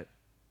continues, look at it.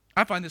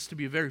 I find this to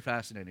be a very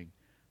fascinating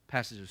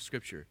passage of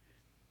Scripture.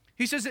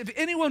 He says, if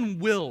anyone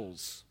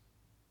wills,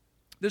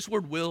 this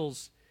word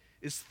wills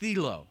is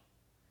thelo,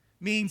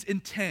 means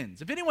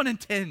intends. If anyone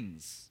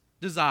intends,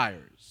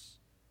 desires,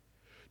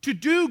 to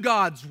do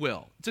God's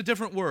will, it's a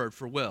different word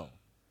for will.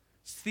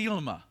 It's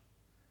thelema.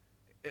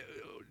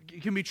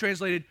 It can be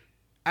translated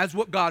as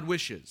what God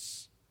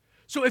wishes.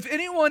 So if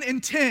anyone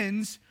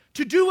intends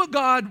to do what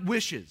God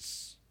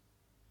wishes,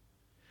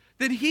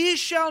 then he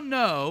shall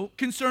know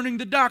concerning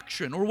the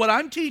doctrine, or what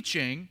I'm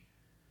teaching,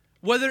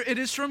 whether it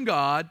is from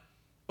God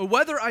or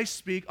whether I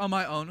speak on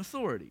my own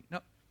authority.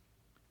 Now,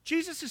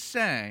 Jesus is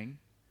saying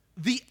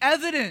the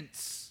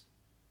evidence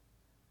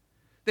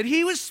that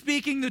he was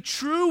speaking the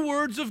true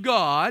words of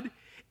God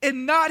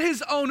and not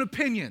his own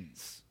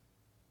opinions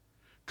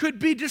could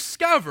be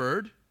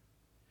discovered,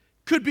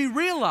 could be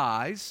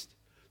realized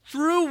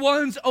through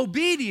one's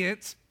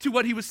obedience to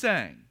what he was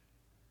saying.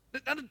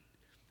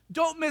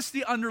 Don't miss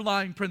the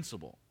underlying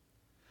principle.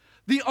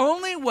 The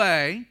only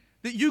way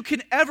that you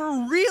can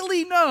ever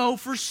really know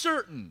for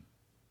certain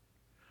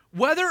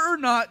whether or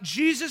not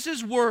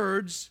Jesus'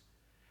 words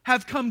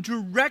have come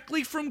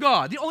directly from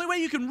God, the only way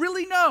you can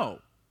really know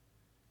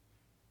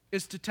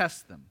is to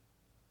test them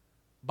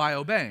by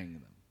obeying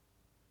them.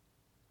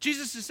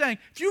 Jesus is saying,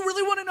 if you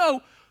really want to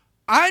know,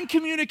 I'm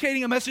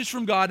communicating a message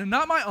from God and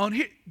not my own,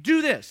 here,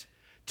 do this.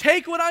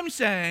 Take what I'm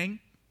saying,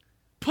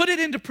 put it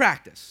into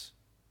practice.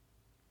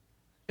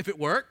 If it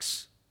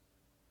works,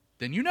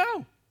 then you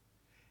know.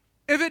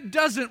 If it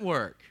doesn't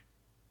work,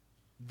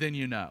 then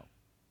you know.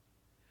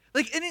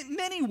 And in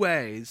many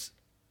ways,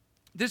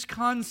 this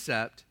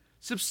concept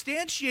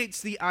substantiates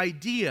the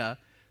idea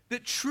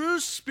that true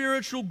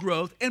spiritual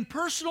growth and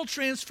personal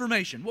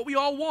transformation, what we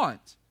all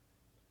want,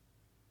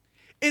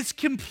 is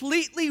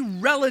completely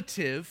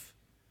relative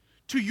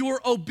to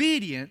your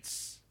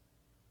obedience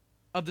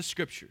of the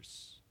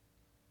Scriptures.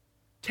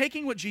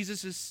 Taking what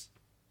his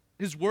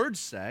words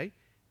say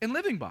and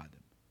living by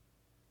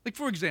them.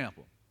 For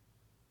example,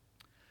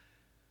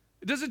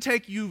 it doesn't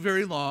take you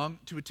very long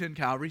to attend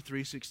Calvary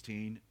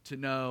 316 to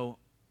know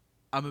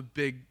I'm a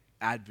big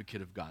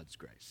advocate of God's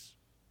grace.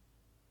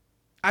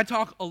 I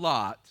talk a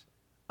lot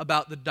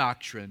about the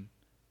doctrine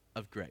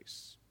of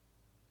grace.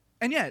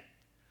 And yet,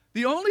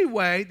 the only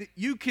way that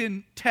you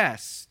can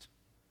test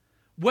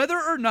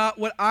whether or not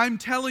what I'm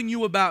telling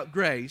you about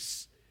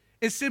grace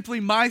is simply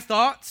my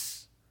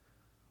thoughts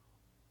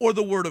or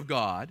the Word of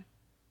God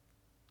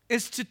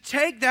is to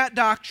take that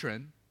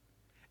doctrine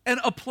and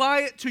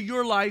apply it to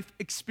your life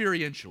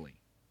experientially.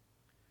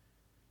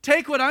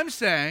 Take what I'm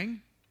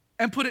saying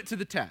and put it to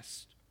the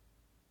test.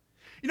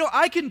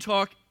 I can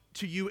talk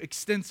to you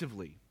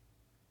extensively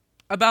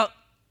about,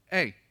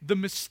 the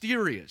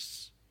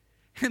mysterious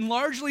and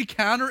largely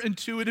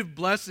counterintuitive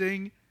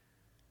blessing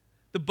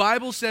the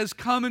Bible says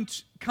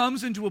comes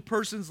into a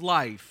person's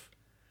life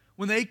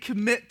when they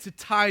commit to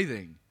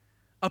tithing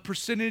a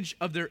percentage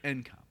of their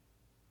income.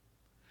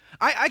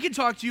 I can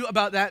talk to you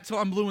about that till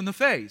I'm blue in the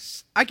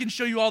face. I can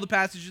show you all the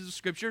passages of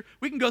Scripture.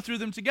 We can go through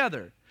them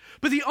together.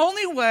 But the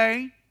only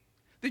way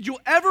that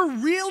you'll ever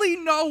really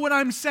know what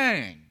I'm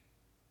saying,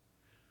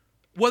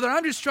 whether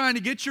I'm just trying to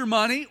get your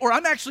money or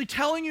I'm actually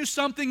telling you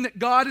something that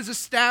God has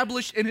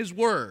established in His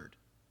Word,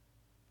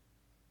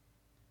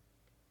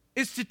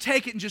 is to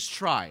take it and just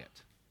try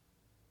it.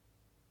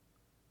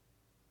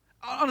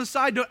 On a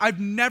side note, I've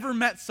never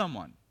met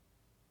someone,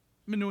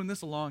 I've been doing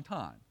this a long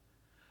time,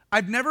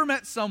 I've never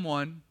met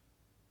someone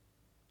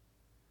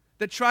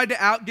that tried to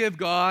outgive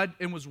God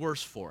and was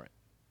worse for it.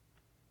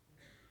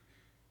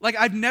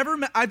 I've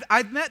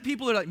met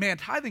people that are like, man,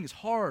 tithing is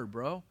hard,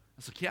 bro. I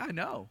was like, yeah, I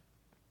know.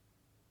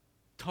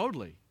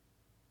 Totally.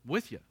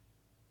 With you.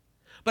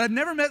 But I've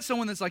never met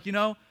someone that's like,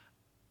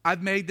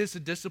 I've made this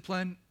a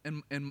discipline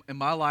in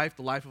my life,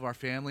 the life of our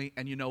family,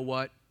 and you know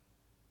what?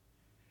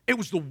 It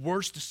was the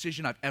worst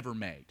decision I've ever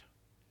made.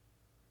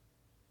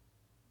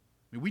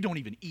 We don't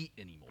even eat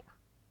anymore.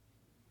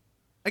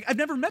 I've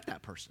never met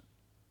that person.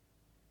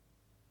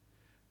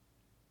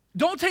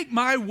 Don't take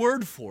my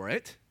word for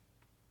it.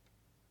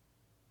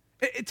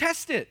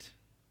 Test it.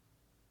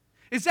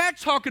 Is Zach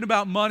talking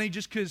about money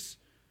just because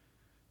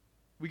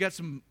we got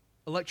some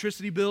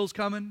electricity bills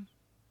coming?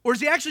 Or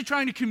is he actually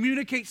trying to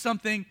communicate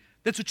something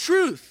that's a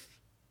truth?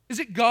 Is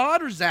it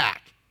God or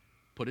Zach?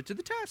 Put it to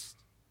the test.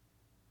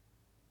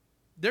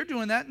 They're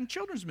doing that in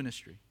children's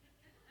ministry.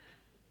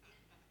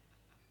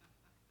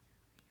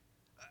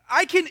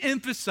 I can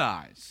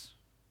emphasize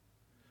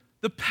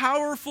the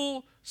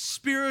powerful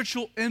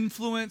spiritual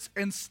influence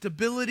and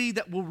stability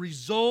that will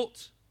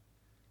result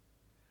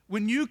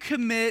when you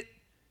commit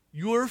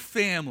your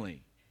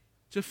family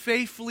to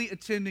faithfully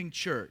attending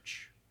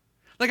church.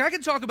 Like, I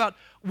can talk about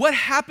what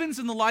happens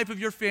in the life of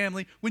your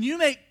family when you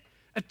make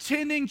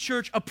attending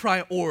church a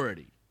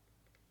priority.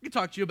 I can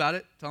talk to you about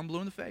it, tell them blue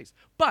in the face.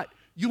 But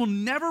you will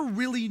never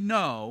really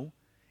know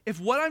if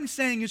what I'm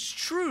saying is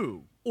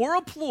true or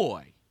a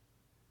ploy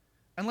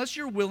unless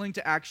you're willing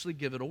to actually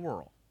give it a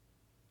whirl.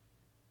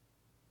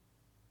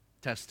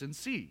 Test and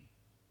see.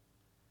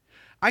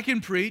 I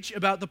can preach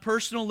about the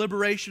personal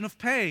liberation of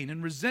pain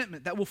and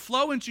resentment that will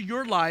flow into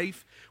your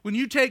life when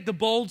you take the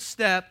bold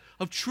step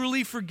of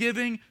truly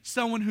forgiving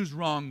someone who's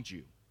wronged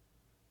you.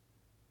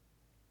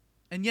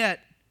 And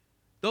yet,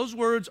 those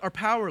words are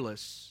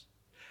powerless.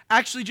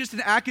 Actually, just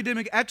an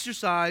academic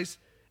exercise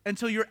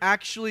until you're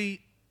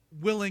actually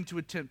willing to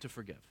attempt to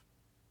forgive.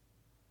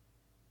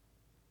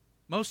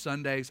 Most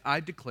Sundays, I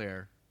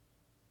declare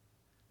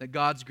that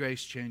God's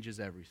grace changes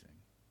everything.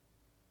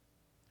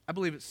 I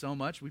believe it so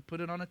much, we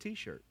put it on a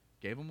t-shirt,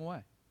 gave them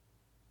away.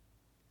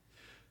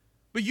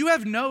 But you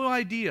have no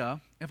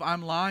idea if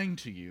I'm lying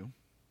to you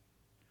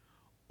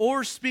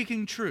or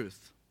speaking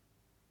truth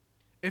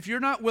if you're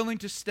not willing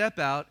to step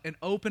out and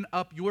open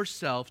up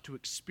yourself to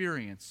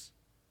experience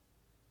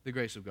the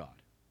grace of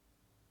God.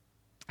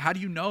 How do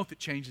you know if it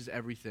changes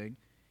everything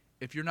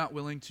if you're not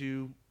willing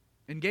to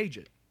engage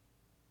it?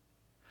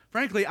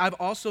 Frankly, I've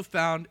also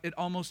found it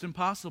almost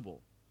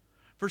impossible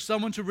for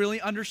someone to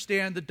really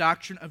understand the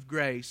doctrine of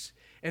grace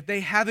if they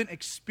haven't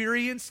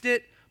experienced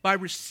it by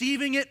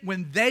receiving it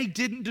when they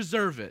didn't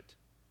deserve it,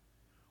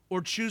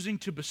 or choosing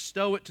to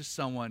bestow it to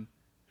someone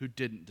who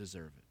didn't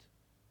deserve it.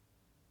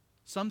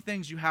 Some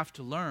things you have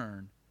to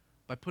learn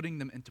by putting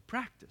them into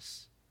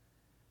practice.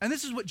 And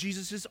this is what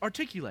Jesus is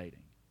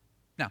articulating.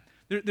 Now,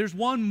 there's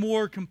one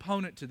more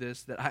component to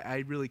this that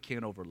I really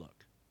can't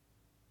overlook.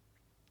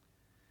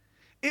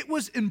 It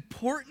was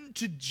important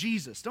to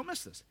Jesus, don't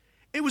miss this,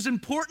 it was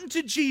important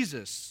to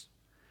Jesus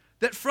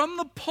that from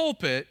the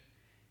pulpit,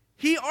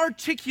 he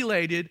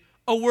articulated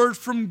a word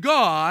from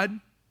God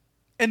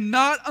and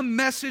not a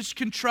message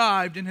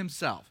contrived in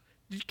himself.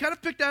 Did you kind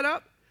of pick that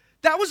up?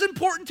 That was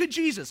important to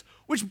Jesus,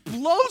 which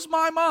blows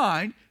my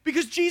mind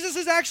because Jesus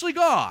is actually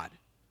God.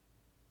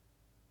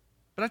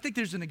 But I think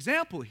there's an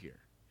example here.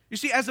 You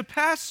see, as a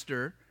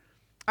pastor,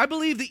 I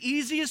believe the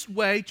easiest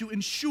way to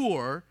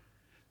ensure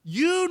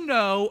you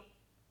know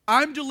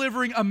I'm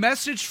delivering a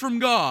message from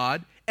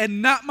God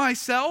and not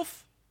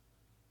myself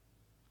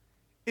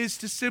is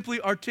to simply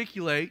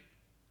articulate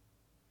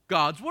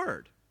God's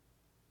word.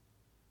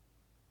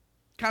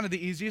 Kind of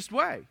the easiest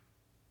way.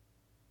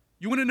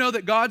 You want to know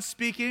that God's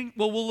speaking?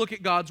 Well, we'll look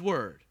at God's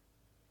word.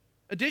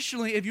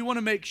 Additionally, if you want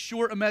to make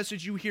sure a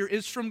message you hear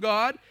is from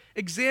God,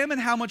 examine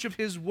how much of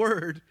his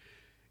word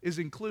is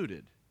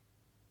included.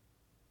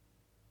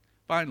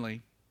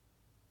 Finally,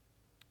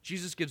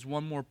 Jesus gives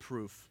one more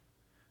proof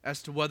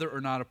as to whether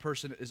or not a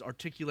person is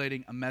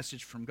articulating a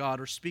message from God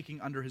or speaking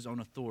under his own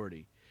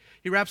authority.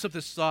 He wraps up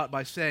this thought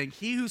by saying,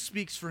 "He who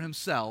speaks for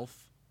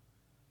himself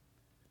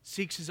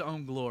seeks his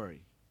own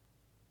glory.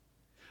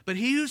 But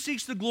he who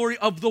seeks the glory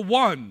of the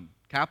one,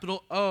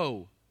 capital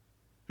O,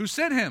 who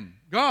sent him,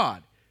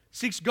 God,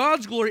 seeks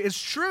God's glory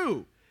is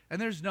true, and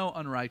there's no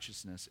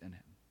unrighteousness in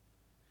him."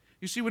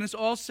 You see, when it's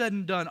all said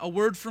and done, a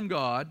word from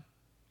God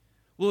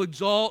will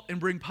exalt and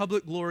bring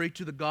public glory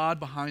to the God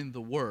behind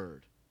the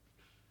word,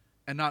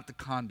 and not the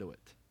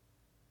conduit.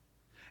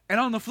 And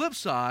on the flip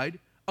side,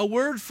 a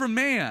word from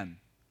man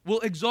will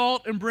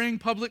exalt and bring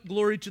public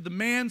glory to the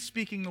man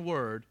speaking the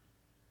word,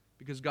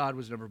 because God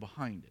was never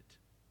behind it.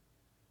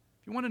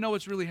 If you want to know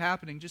what's really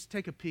happening, just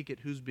take a peek at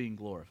who's being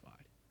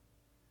glorified.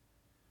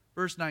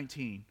 Verse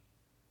 19.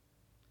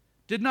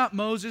 "Did not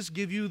Moses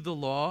give you the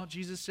law?"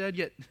 Jesus said,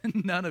 "yet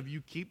none of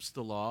you keeps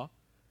the law.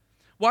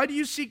 Why do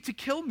you seek to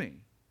kill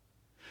me?"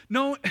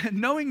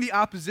 Knowing the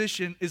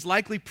opposition is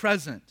likely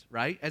present,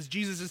 right? As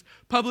Jesus is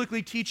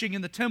publicly teaching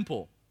in the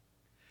temple.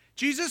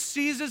 Jesus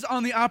seizes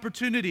on the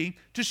opportunity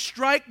to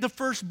strike the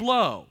first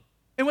blow.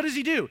 And what does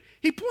he do?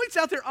 He points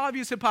out their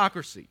obvious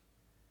hypocrisy.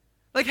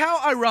 Like, how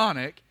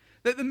ironic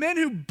that the men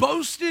who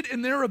boasted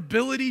in their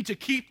ability to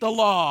keep the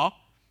law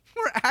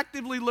were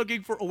actively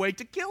looking for a way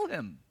to kill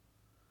him.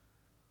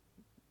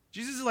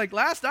 Jesus is like,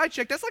 last I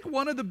checked, that's like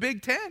one of the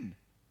big 10.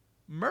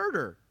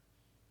 Murder.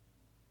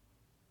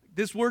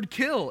 This word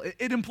kill,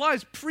 it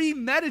implies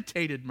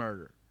premeditated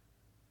murder.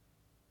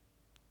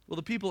 Well,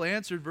 the people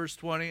answered, verse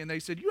 20, and they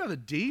said, "You have a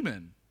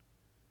demon.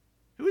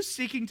 Who is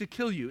seeking to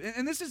kill you?"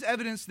 And this is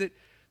evidence that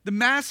the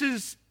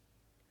masses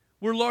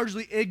were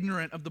largely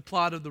ignorant of the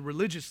plot of the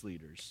religious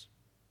leaders.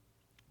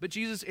 But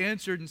Jesus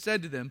answered and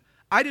said to them,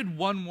 "I did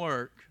one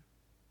work,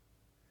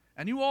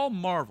 and you all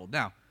marveled."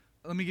 Now,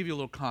 let me give you a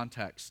little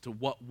context to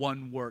what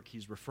one work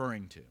he's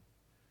referring to.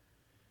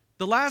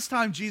 The last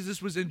time Jesus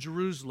was in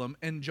Jerusalem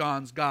in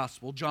John's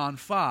Gospel, John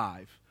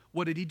 5,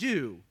 what did he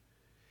do?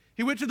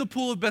 He went to the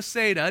pool of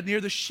Bethsaida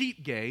near the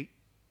sheep gate,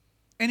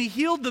 and he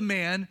healed the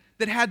man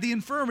that had the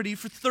infirmity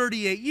for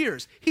 38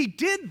 years. He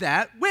did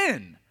that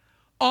when?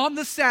 On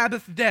the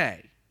Sabbath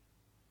day.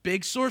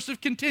 Big source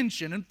of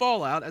contention and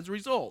fallout as a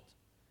result.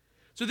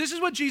 So this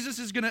is what Jesus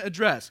is going to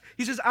address.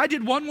 He says, I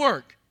did one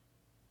work,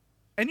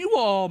 and you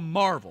all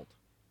marveled.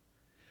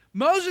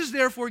 Moses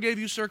therefore gave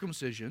you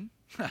circumcision,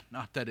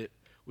 not that it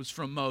was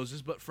from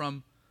Moses, but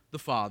from the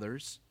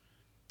fathers,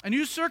 and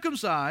you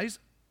circumcise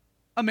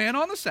a man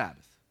on the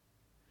Sabbath.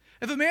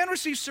 If a man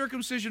receives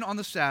circumcision on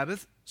the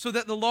Sabbath, so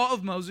that the law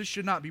of Moses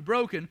should not be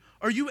broken,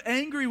 are you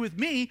angry with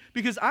me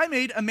because I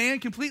made a man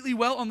completely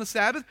well on the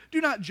Sabbath?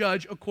 Do not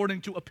judge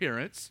according to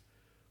appearance,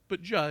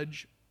 but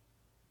judge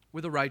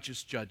with a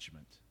righteous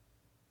judgment.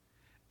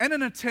 And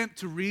an attempt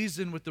to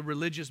reason with the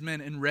religious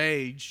men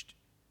enraged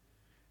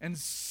and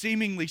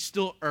seemingly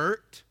still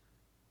irked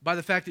by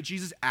the fact that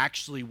Jesus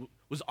actually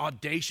was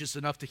audacious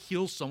enough to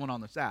heal someone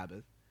on the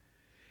Sabbath,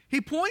 he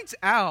points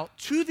out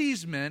to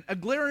these men a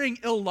glaring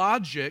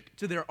illogic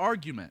to their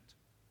argument.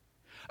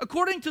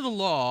 According to the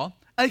law,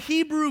 a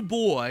Hebrew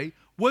boy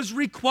was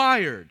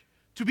required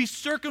to be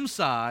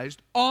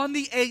circumcised on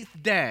the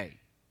 8th day,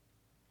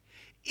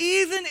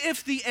 even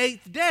if the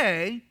 8th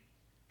day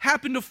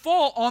happened to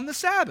fall on the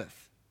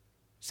Sabbath,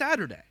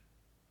 Saturday.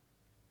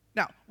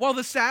 Now, while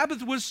the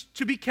Sabbath was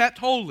to be kept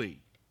holy,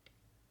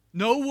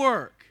 no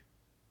work,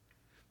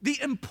 the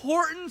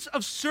importance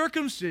of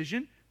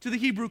circumcision to the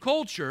Hebrew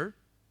culture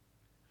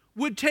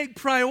would take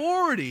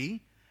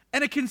priority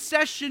and a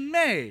concession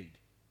made.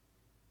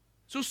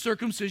 So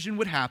circumcision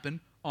would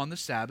happen on the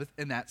Sabbath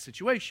in that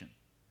situation.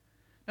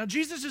 Now,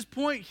 Jesus'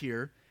 point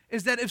here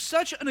is that if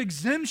such an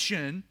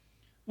exemption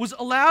was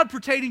allowed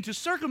pertaining to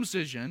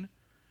circumcision,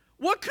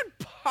 what could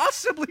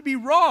possibly be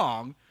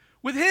wrong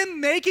with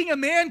him making a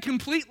man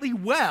completely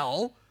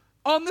well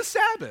on the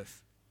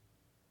Sabbath?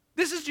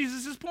 This is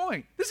Jesus'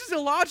 point. This is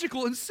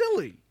illogical and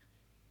silly.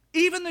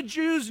 Even the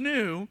Jews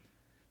knew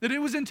that it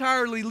was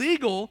entirely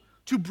legal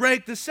to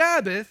break the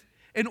Sabbath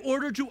in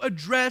order to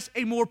address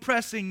a more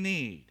pressing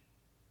need.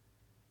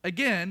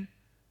 Again,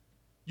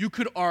 you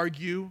could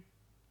argue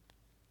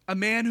a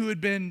man who had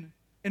been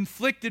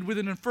inflicted with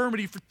an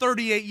infirmity for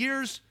 38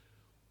 years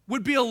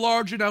would be a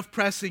large enough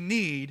pressing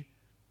need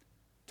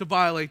to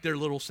violate their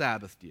little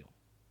Sabbath deal.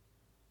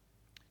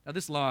 Now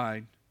this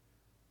line,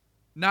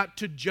 not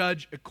to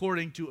judge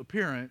according to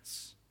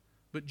appearance,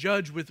 but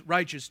judge with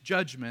righteous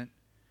judgment,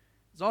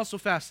 is also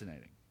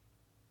fascinating.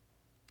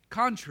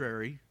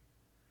 Contrary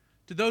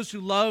to those who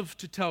love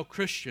to tell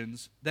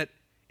Christians that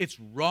it's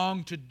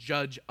wrong to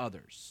judge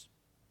others.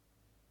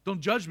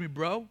 Don't judge me,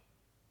 bro.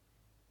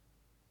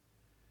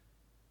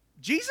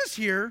 Jesus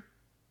here,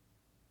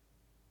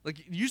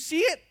 like you see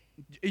it,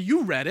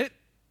 you read it.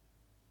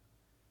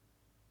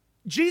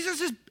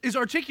 Jesus is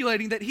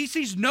articulating that he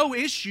sees no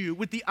issue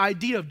with the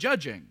idea of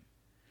judging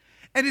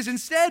and is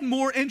instead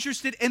more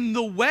interested in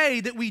the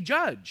way that we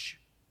judge.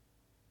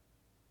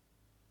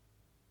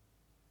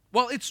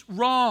 While it's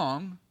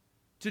wrong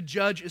to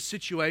judge a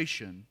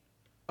situation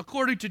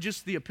according to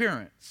just the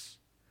appearance,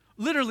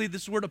 literally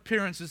this word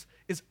appearance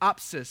is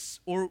opsis,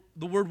 or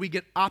the word we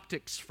get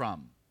optics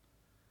from.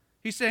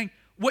 He's saying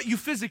what you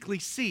physically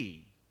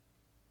see.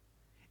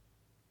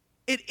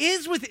 It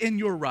is within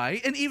your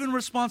right and even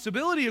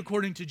responsibility,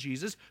 according to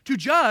Jesus, to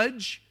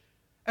judge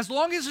as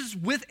long as it's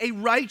with a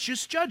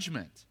righteous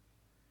judgment.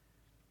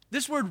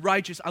 This word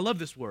righteous, I love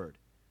this word.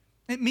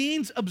 It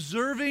means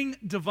observing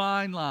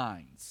divine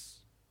lines.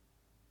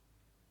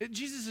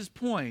 Jesus'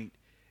 point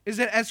is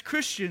that as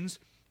Christians,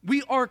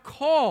 we are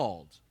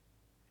called,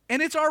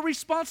 and it's our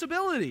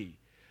responsibility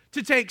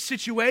to take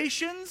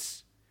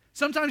situations,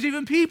 sometimes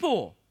even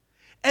people,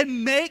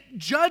 and make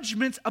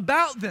judgments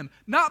about them,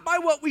 not by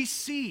what we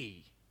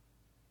see,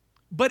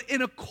 but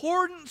in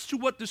accordance to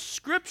what the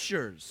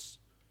Scriptures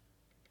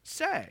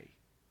say.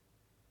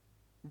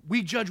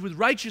 We judge with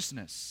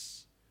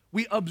righteousness.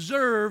 We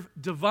observe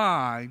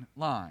divine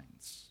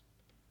lines.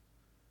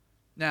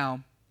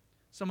 Now,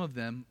 some of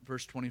them,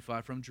 verse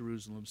 25, from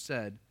Jerusalem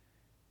said,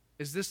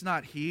 "Is this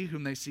not he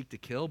whom they seek to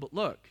kill? But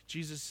look,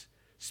 Jesus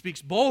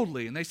speaks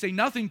boldly, and they say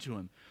nothing to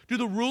him. Do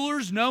the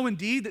rulers know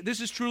indeed that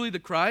this is truly the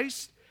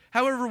Christ?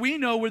 However, we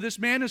know where this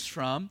man is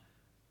from,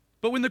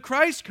 but when the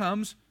Christ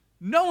comes,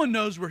 no one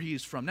knows where he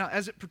is from." Now,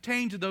 as it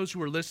pertained to those who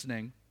were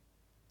listening,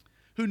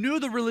 who knew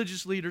the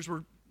religious leaders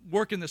were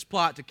working this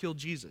plot to kill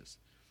Jesus,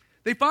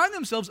 they find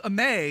themselves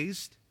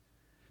amazed,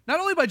 not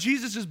only by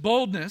Jesus'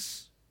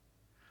 boldness,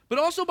 but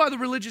also by the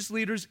religious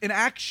leaders in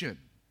action.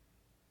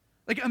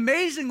 Like,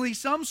 amazingly,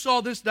 some saw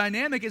this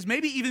dynamic as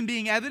maybe even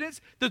being evidence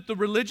that the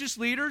religious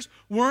leaders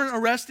weren't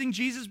arresting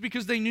Jesus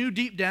because they knew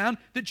deep down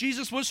that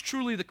Jesus was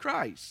truly the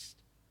Christ.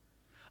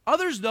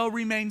 Others, though,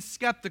 remained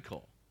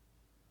skeptical.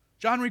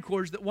 John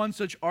records that one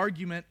such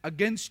argument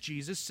against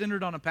Jesus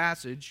centered on a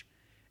passage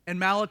in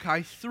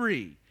Malachi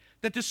 3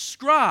 that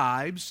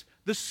describes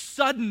the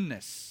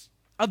suddenness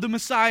of the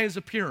Messiah's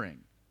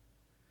appearing.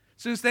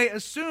 Since they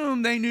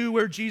assumed they knew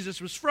where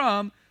Jesus was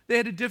from, they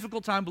had a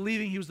difficult time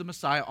believing he was the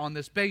Messiah on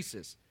this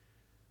basis.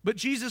 But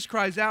Jesus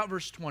cries out,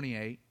 verse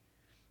 28,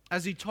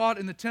 as he taught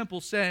in the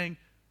temple, saying,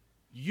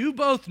 You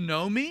both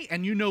know me,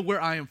 and you know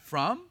where I am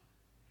from,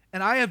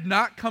 and I have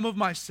not come of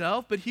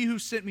myself, but he who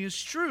sent me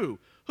is true,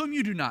 whom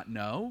you do not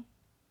know.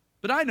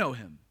 But I know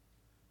him,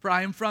 for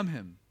I am from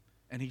him,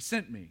 and he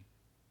sent me.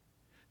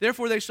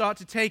 Therefore they sought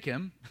to take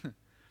him,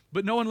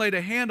 but no one laid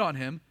a hand on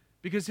him,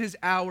 because his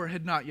hour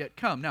had not yet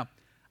come. Now,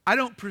 I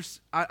don't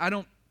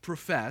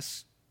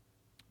profess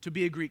to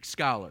be a Greek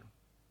scholar,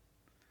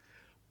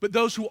 but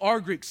those who are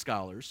Greek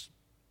scholars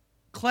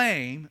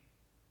claim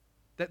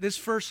that this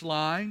first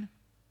line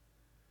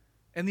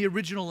and the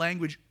original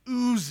language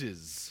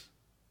oozes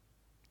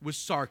with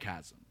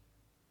sarcasm.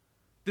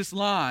 This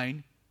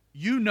line,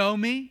 you know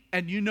me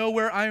and you know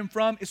where I am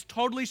from, is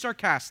totally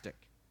sarcastic.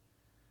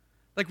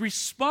 Like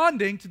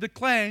responding to the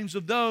claims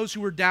of those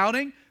who were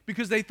doubting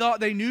because they thought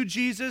they knew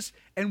Jesus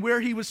and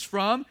where he was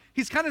from.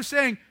 He's kind of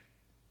saying,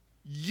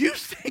 you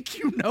think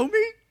you know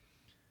me?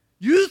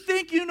 You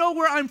think you know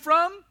where I'm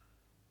from?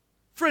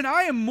 Friend,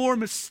 I am more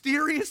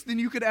mysterious than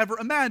you could ever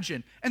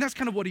imagine. And that's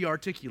kind of what he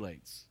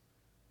articulates.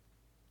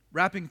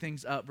 Wrapping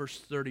things up, verse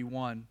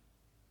 31.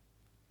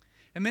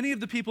 And many of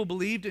the people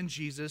believed in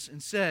Jesus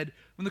and said,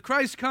 when the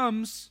Christ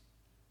comes,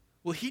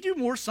 will he do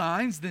more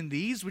signs than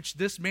these which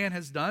this man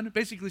has done?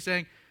 Basically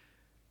saying,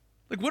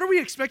 like, what are we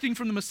expecting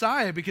from the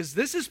Messiah? Because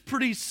this is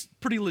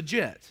pretty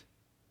legit.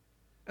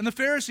 And the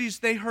Pharisees,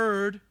 they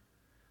heard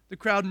the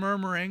crowd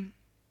murmuring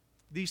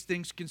these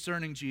things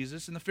concerning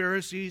Jesus. And the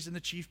Pharisees and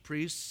the chief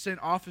priests sent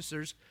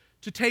officers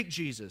to take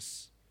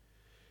Jesus.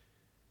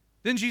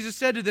 Then Jesus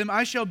said to them,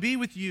 I shall be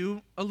with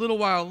you a little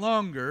while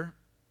longer,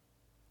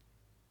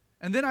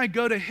 and then I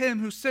go to him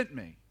who sent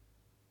me.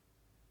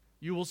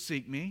 You will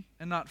seek me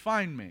and not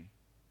find me.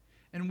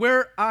 And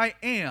where I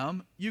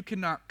am, you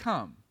cannot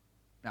come.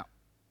 Now,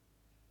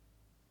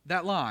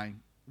 that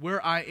line,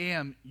 where I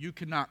am, you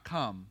cannot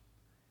come,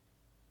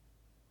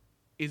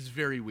 is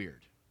very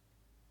weird.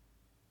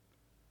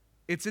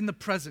 It's in the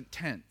present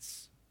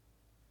tense.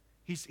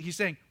 He's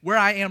saying, where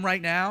I am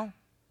right now,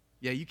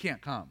 yeah, you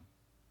can't come.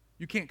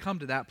 You can't come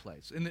to that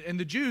place. And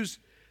the Jews,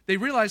 they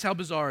realize how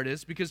bizarre it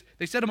is because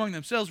they said among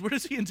themselves, where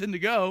does he intend to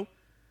go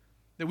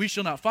that we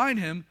shall not find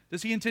him?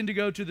 Does he intend to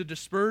go to the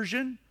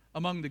dispersion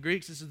among the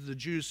Greeks? This is the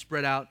Jews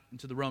spread out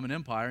into the Roman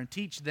Empire and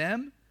teach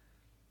them.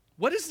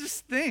 What is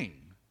this thing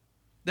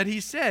that he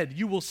said,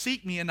 you will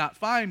seek me and not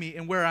find me,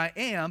 and where I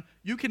am,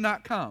 you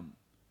cannot come?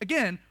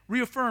 Again,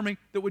 reaffirming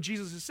that what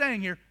Jesus is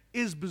saying here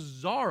is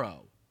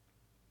bizarro.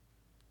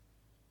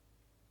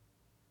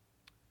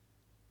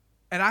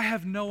 And I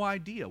have no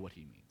idea what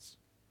he means.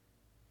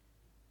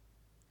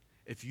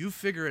 If you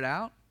figure it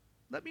out,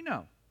 let me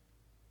know.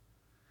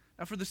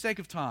 Now, for the sake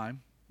of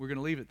time, we're going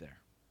to leave it there.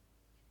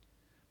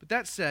 But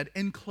that said,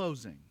 in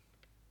closing,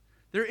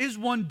 there is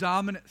one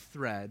dominant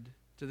thread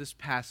to this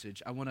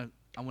passage I want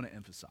to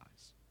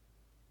emphasize.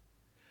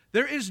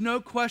 There is no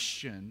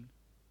question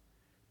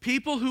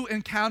people who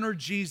encountered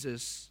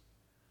Jesus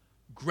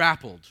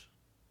grappled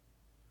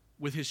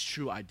with his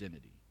true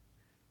identity.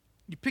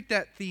 You pick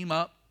that theme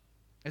up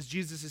as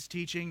Jesus is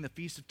teaching the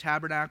Feast of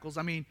Tabernacles.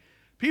 I mean,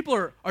 people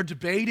are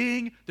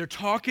debating, they're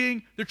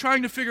talking, they're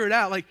trying to figure it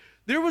out. Like,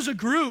 there was a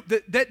group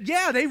that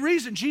they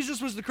reasoned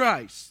Jesus was the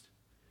Christ.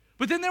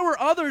 But then there were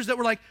others that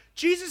were like,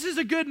 Jesus is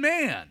a good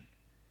man.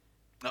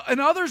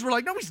 And others were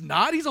like, no, he's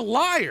not. He's a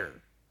liar.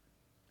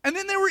 And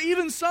then there were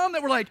even some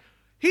that were like,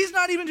 he's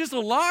not even just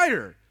a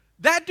liar.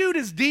 That dude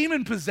is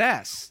demon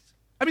possessed.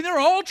 I mean, they're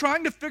all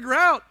trying to figure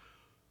out,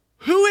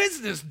 who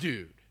is this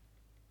dude?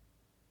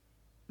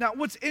 Now,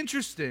 what's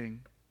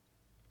interesting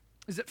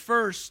is at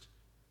first,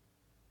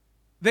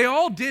 they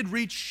all did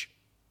reach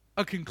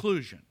a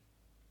conclusion.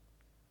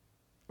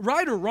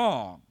 Right or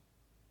wrong,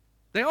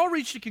 they all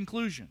reached a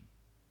conclusion.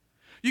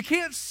 You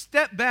can't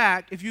step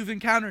back if you've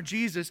encountered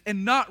Jesus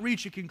and not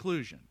reach a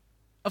conclusion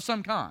of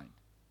some kind.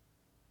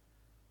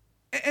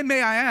 And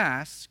may I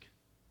ask,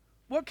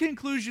 what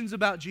conclusions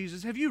about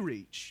Jesus have you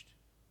reached?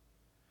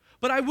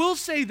 But I will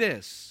say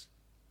this,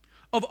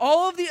 of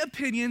all of the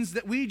opinions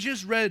that we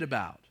just read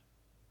about,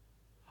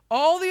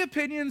 all the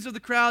opinions of the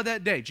crowd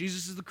that day,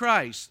 Jesus is the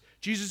Christ,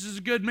 Jesus is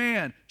a good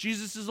man,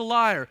 Jesus is a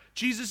liar,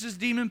 Jesus is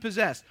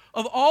demon-possessed.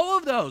 Of all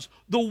of those,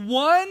 the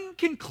one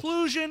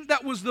conclusion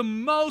that was the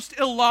most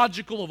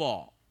illogical of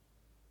all,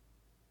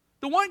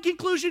 the one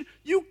conclusion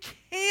you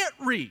can't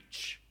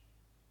reach,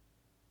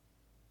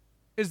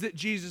 is that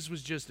Jesus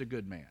was just a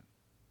good man.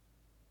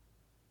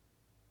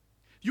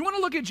 You want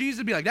to look at Jesus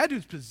and be like, that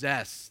dude's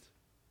possessed.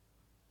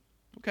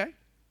 Okay.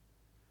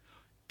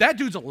 That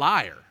dude's a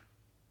liar.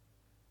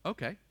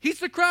 Okay. He's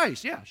the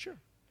Christ. Yeah, sure.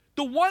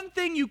 The one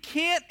thing you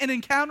can't, in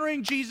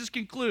encountering Jesus,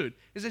 conclude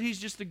is that he's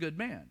just a good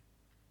man.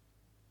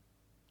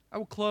 I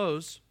will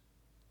close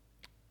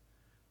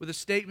with a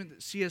statement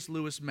that C.S.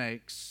 Lewis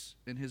makes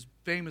in his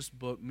famous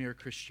book, Mere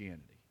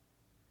Christianity.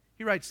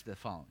 He writes the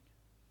following.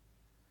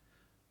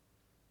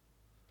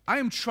 I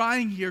am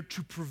trying here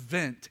to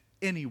prevent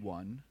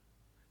anyone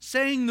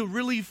saying the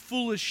really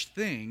foolish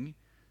thing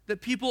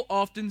that people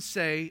often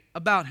say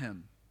about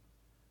him.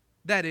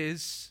 That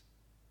is,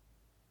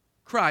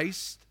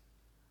 Christ,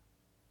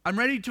 I'm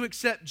ready to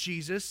accept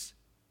Jesus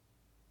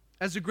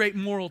as a great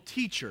moral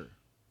teacher,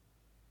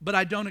 but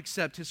I don't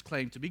accept his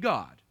claim to be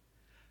God.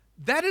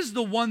 That is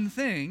the one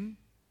thing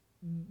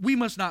we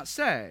must not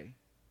say.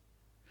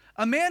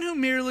 A man who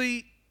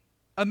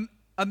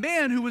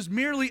was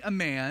merely a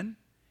man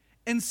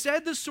and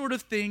said the sort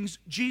of things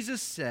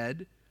Jesus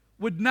said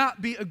would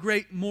not be a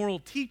great moral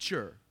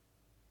teacher.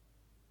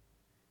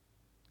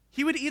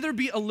 He would either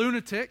be a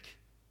lunatic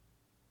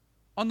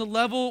on the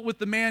level with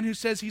the man who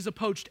says he's a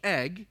poached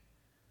egg,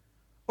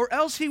 or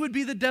else he would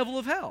be the devil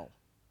of hell.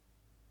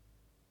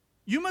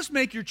 You must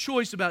make your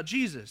choice about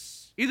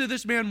Jesus. Either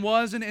this man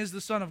was and is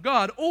the Son of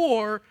God,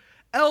 or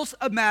else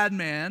a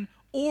madman,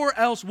 or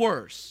else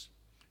worse.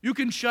 You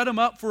can shut him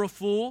up for a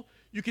fool,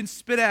 you can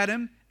spit at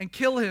him and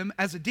kill him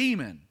as a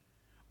demon,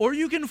 or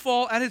you can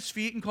fall at his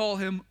feet and call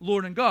him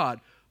Lord and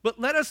God. But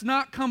let us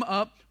not come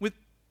up with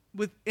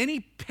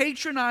any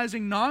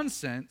patronizing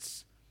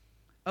nonsense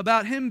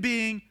about him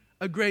being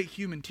a great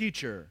human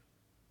teacher.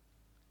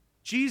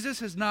 Jesus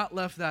has not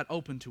left that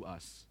open to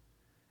us,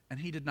 and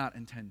he did not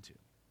intend to.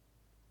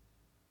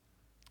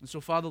 And so,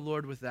 Father,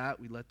 Lord, with that,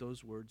 we let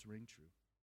those words ring true.